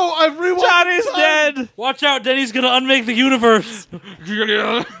 No, I've rewound. Johnny's dead. Watch out, Denny's gonna unmake the universe.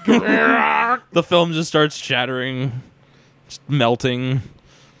 The film just starts shattering, just melting.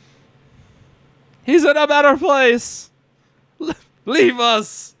 He's in a better place. Leave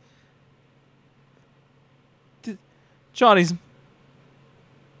us. Johnny's...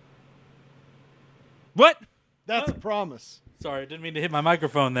 What? That's a promise. Sorry, didn't mean to hit my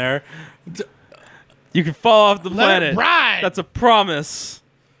microphone there. You can fall off the Let planet. it ride. That's a promise.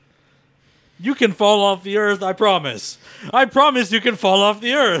 You can fall off the earth, I promise. I promise you can fall off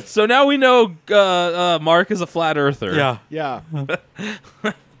the earth. So now we know Mark is a flat earther. Yeah. Yeah.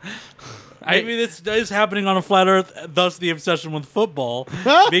 Maybe this is happening on a flat earth, thus the obsession with football.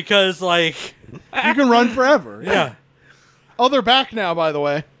 Because, like... You can run forever. Yeah. Oh, they're back now, by the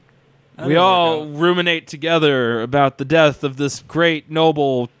way. We all ruminate together about the death of this great,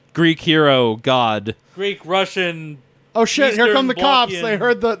 noble Greek hero god. Greek, Russian... Oh shit! Here Eastern come the cops. Blokian- They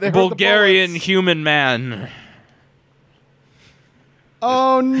heard the Bulgarian the bullets. human man.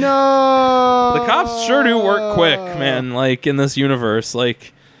 Oh no! The cops sure do work quick, man, like, in this universe.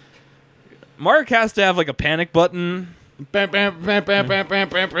 Like, Mark has to have, like, a panic button. Bam, bam, bam, bam, bam, bam,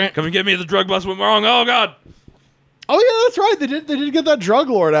 bam, bam. Come and get me, the drug bus went wrong. Oh, God. Oh yeah, that's right. They did get that drug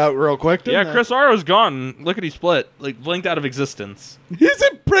lord out real quick, didn't Yeah, they? Chris Aro's gone. Lickety split. Like, blinked out of existence. He's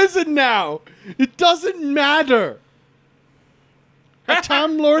in prison now. It doesn't matter. I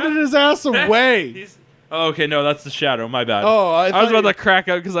Time Lorded his ass away. Oh, okay, no, that's the shadow. My bad. Oh, I was thought about to crack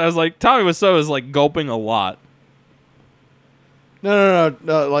out because I was like, Tommy Wiseau is, like, gulping a lot. No.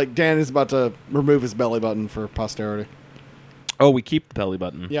 Like Dan is about to remove his belly button for posterity. Oh, we keep the belly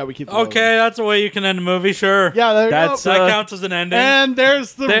button. Yeah, we keep. The belly Okay, that's a way you can end a movie, sure. button. Yeah, there you That's, go. That counts as an ending. And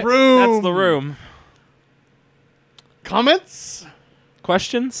there's the There- room. That's the room. Comments?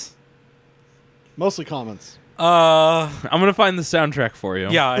 Questions? Mostly comments. I'm going to find the soundtrack for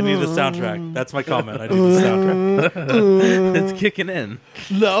you. Yeah, I need the soundtrack. That's my comment. I need the soundtrack. It's kicking in.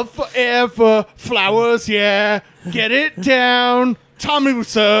 Love forever, flowers, yeah. Get it down. Tommy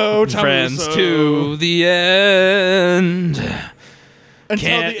Wiseau, Tommy Friends Wiseau. to the end. Until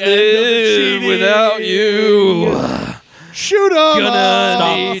Can't the end of the live cheating. without you. Shoot 'em Gonna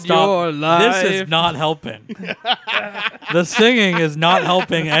up. need your life. This is not helping. The singing is not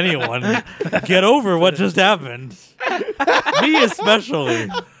helping anyone. Get over what just happened. Me especially.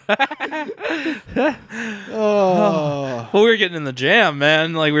 Oh. Well, we were getting in the jam,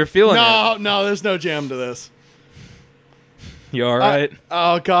 man. Like, we were feeling it. No, there's no jam to this. You all right?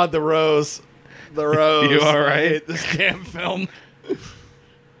 Oh, God, the rose. The rose. You all I right? hate this damn film.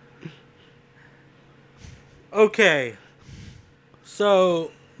 Okay.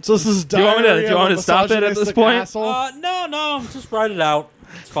 So, So this is Do you want me to- Diary do you want of me a to stop it at this Misogynistic point? Asshole? no, just write it out.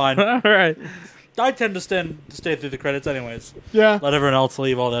 It's fine. All right. I tend to stay through the credits anyways. Yeah. Let everyone else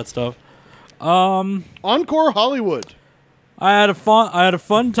leave, all that stuff. Encore Hollywood. I had a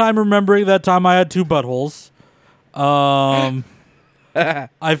fun time remembering that time I had two buttholes. I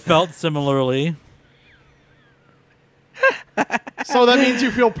felt similarly. So that means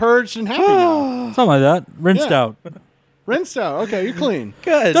you feel purged and happy now. Something like that. Rinsed Yeah. out. Rinsed out. Okay, you're clean.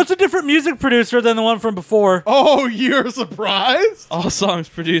 Good. That's a different music producer than the one from before. Oh, you're surprised? All songs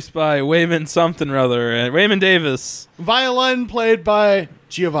produced by Wayman something or other. Raymond Davis. Violin played by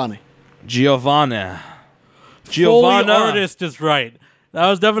Giovanni. Giovanna. Foley artist is right. That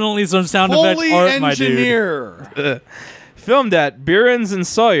was definitely some sound effect Foley art, my dude. engineer. Filmed at Behrens and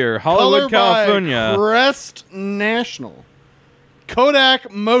Sawyer, Hollywood, Color by California. Crest National.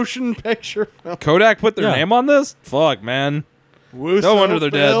 Kodak Motion Picture Film. Kodak put their Yeah. name on this? Fuck, man. Wusso No wonder they're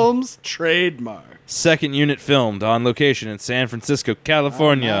dead. Films trademark. Second unit filmed on location in San Francisco,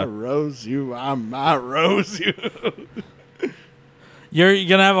 California. I rose you. I rose you. You're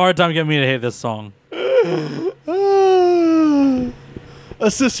gonna have a hard time getting me to hate this song.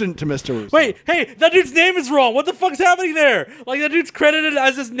 Assistant to Mr. Russo. Wait, hey, that dude's name is wrong. What the fuck's happening there? Like, that dude's credited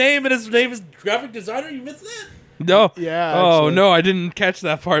as his name, and his name is graphic designer. You missed that? No. Yeah, Oh, actually. no, I didn't catch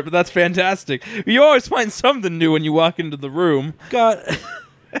that part, but that's fantastic. You always find something new when you walk into the room. God,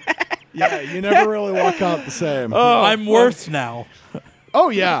 Yeah, you never really walk out the same. I'm worse now. Oh,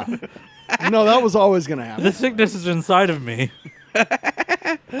 yeah. No, that was always going to happen. The sickness is inside of me.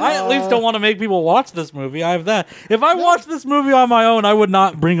 I at least don't want to make people watch this movie. I have that. If I watched this movie on my own, I would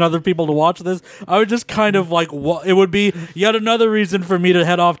not bring other people to watch this. I would just kind of like, it would be yet another reason for me to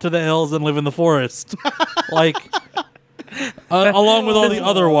head off to the hills and live in the forest. Like, along with all the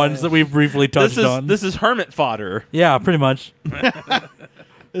other ones that we've briefly touched on. This is hermit fodder. Yeah, pretty much.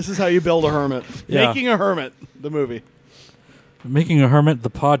 This is how you build a hermit. Yeah. Making a Hermit, the movie. Making a Hermit, the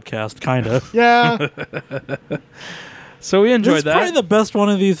podcast, kind of. Yeah. So we This enjoyed is probably that. the best one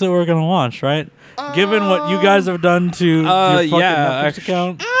of these that we're going to watch, right? Given what you guys have done to your fucking yeah, Netflix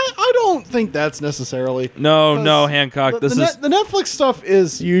account. I don't think that's necessarily. No, Hancock. This is the Netflix stuff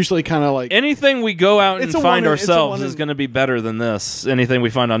is usually kind of like. anything we go out and It's a find one- it's a ourselves one is in- going to be better than this. Anything we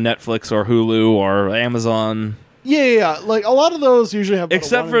find on Netflix or Hulu or Amazon, Yeah. Like a lot of those usually have. about a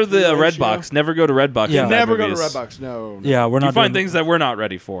except 1 for in 3 the ratio. Redbox. Never go to Redbox. Yeah. to buy Never go to movies. Redbox. No. Yeah, we're You not find doing things that we're not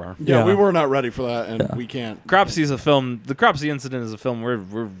ready for. Yeah, Yeah. we were not ready for that, and we can't. Cropsy is a film. The Cropsy incident is a film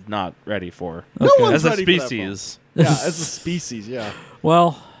we're not ready for No one's as a ready for that species. Yeah, as a species. Yeah.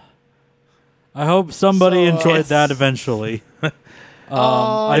 Well, I hope somebody So, enjoyed it's- that eventually.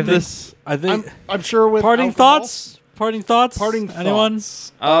 I think. I'm sure with Parting alcohol- thoughts. Parting thoughts. Parting Anyone?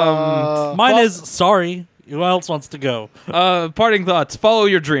 thoughts. Mine is sorry. Who else wants to go? Parting thoughts. Follow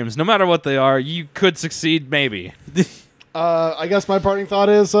your dreams, no matter what they are. You could succeed, maybe. I guess my parting thought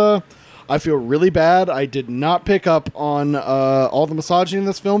is I feel really bad. I did not pick up on all the misogyny in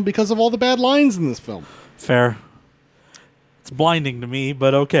this film because of all the bad lines in this film. Fair. It's blinding to me,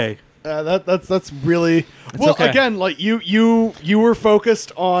 but okay. That's really well. okay. Again, like you were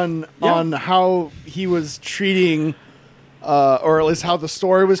focused on how he was treating, or at least how the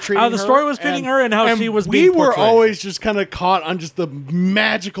story was treating How the her, story was treating her and how she was we being were portrayed. always just kind of caught on just the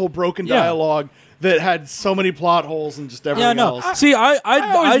magical broken Yeah. dialogue that had so many plot holes and just everything Yeah, no. else. See, I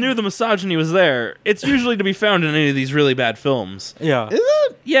I always knew the misogyny was there. It's usually to be found in any of these really bad films. Yeah. Is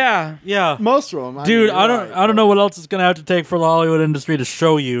it? Yeah. Yeah. Most of them, Dude, mean, I you're don't right, know what else it's gonna have to take for the Hollywood industry to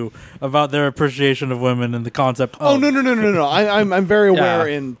show you about their appreciation of women and the concept. Oh of, no! I'm very aware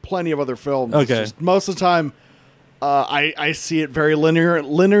Yeah. in plenty of other films. It's Okay. just most of the time, I see it very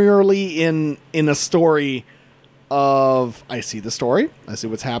linearly in a story. I see the story, I see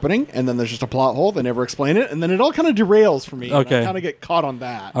what's happening, and then there's just a plot hole. They never explain it, and then it all kind of derails for me. and Okay. I kind of get caught on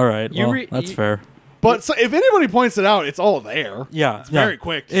that. All right. You Well, re- that's you- fair. But so if anybody points it out, it's all there. Yeah. It's yeah. very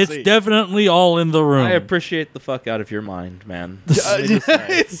quick to It's see. definitely all in the room. I appreciate the fuck out of your mind, man.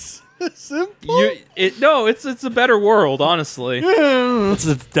 It's simple. It's a better world, honestly. It's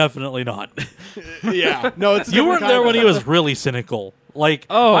definitely not. Yeah, no, it's a You different weren't kind there of- when he was really cynical. Like,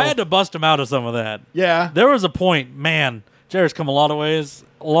 Oh. I had to bust him out of some of that. Yeah, There was a point, man. Jared's come a long ways.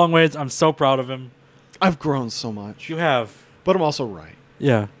 I'm so proud of him. I've grown so much, You have. but I'm also right.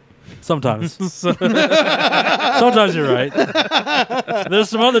 Yeah. Sometimes. Sometimes you're right. There's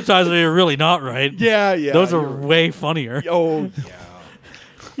some other times where you're really not right. Yeah. Those are you're right. way funnier. Oh, yeah.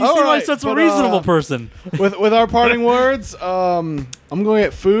 You All seem like right, such a but, reasonable person. with our parting words, I'm going to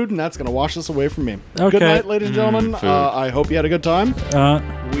get food, and that's going to wash this away from me. Okay. Good night, ladies and gentlemen. food. I hope you had a good time.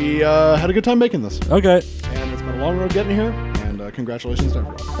 We had a good time making this, Okay. and it's been a long road getting here. And congratulations to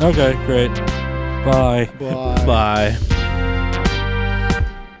everyone. Okay, great. Bye. Bye. Bye.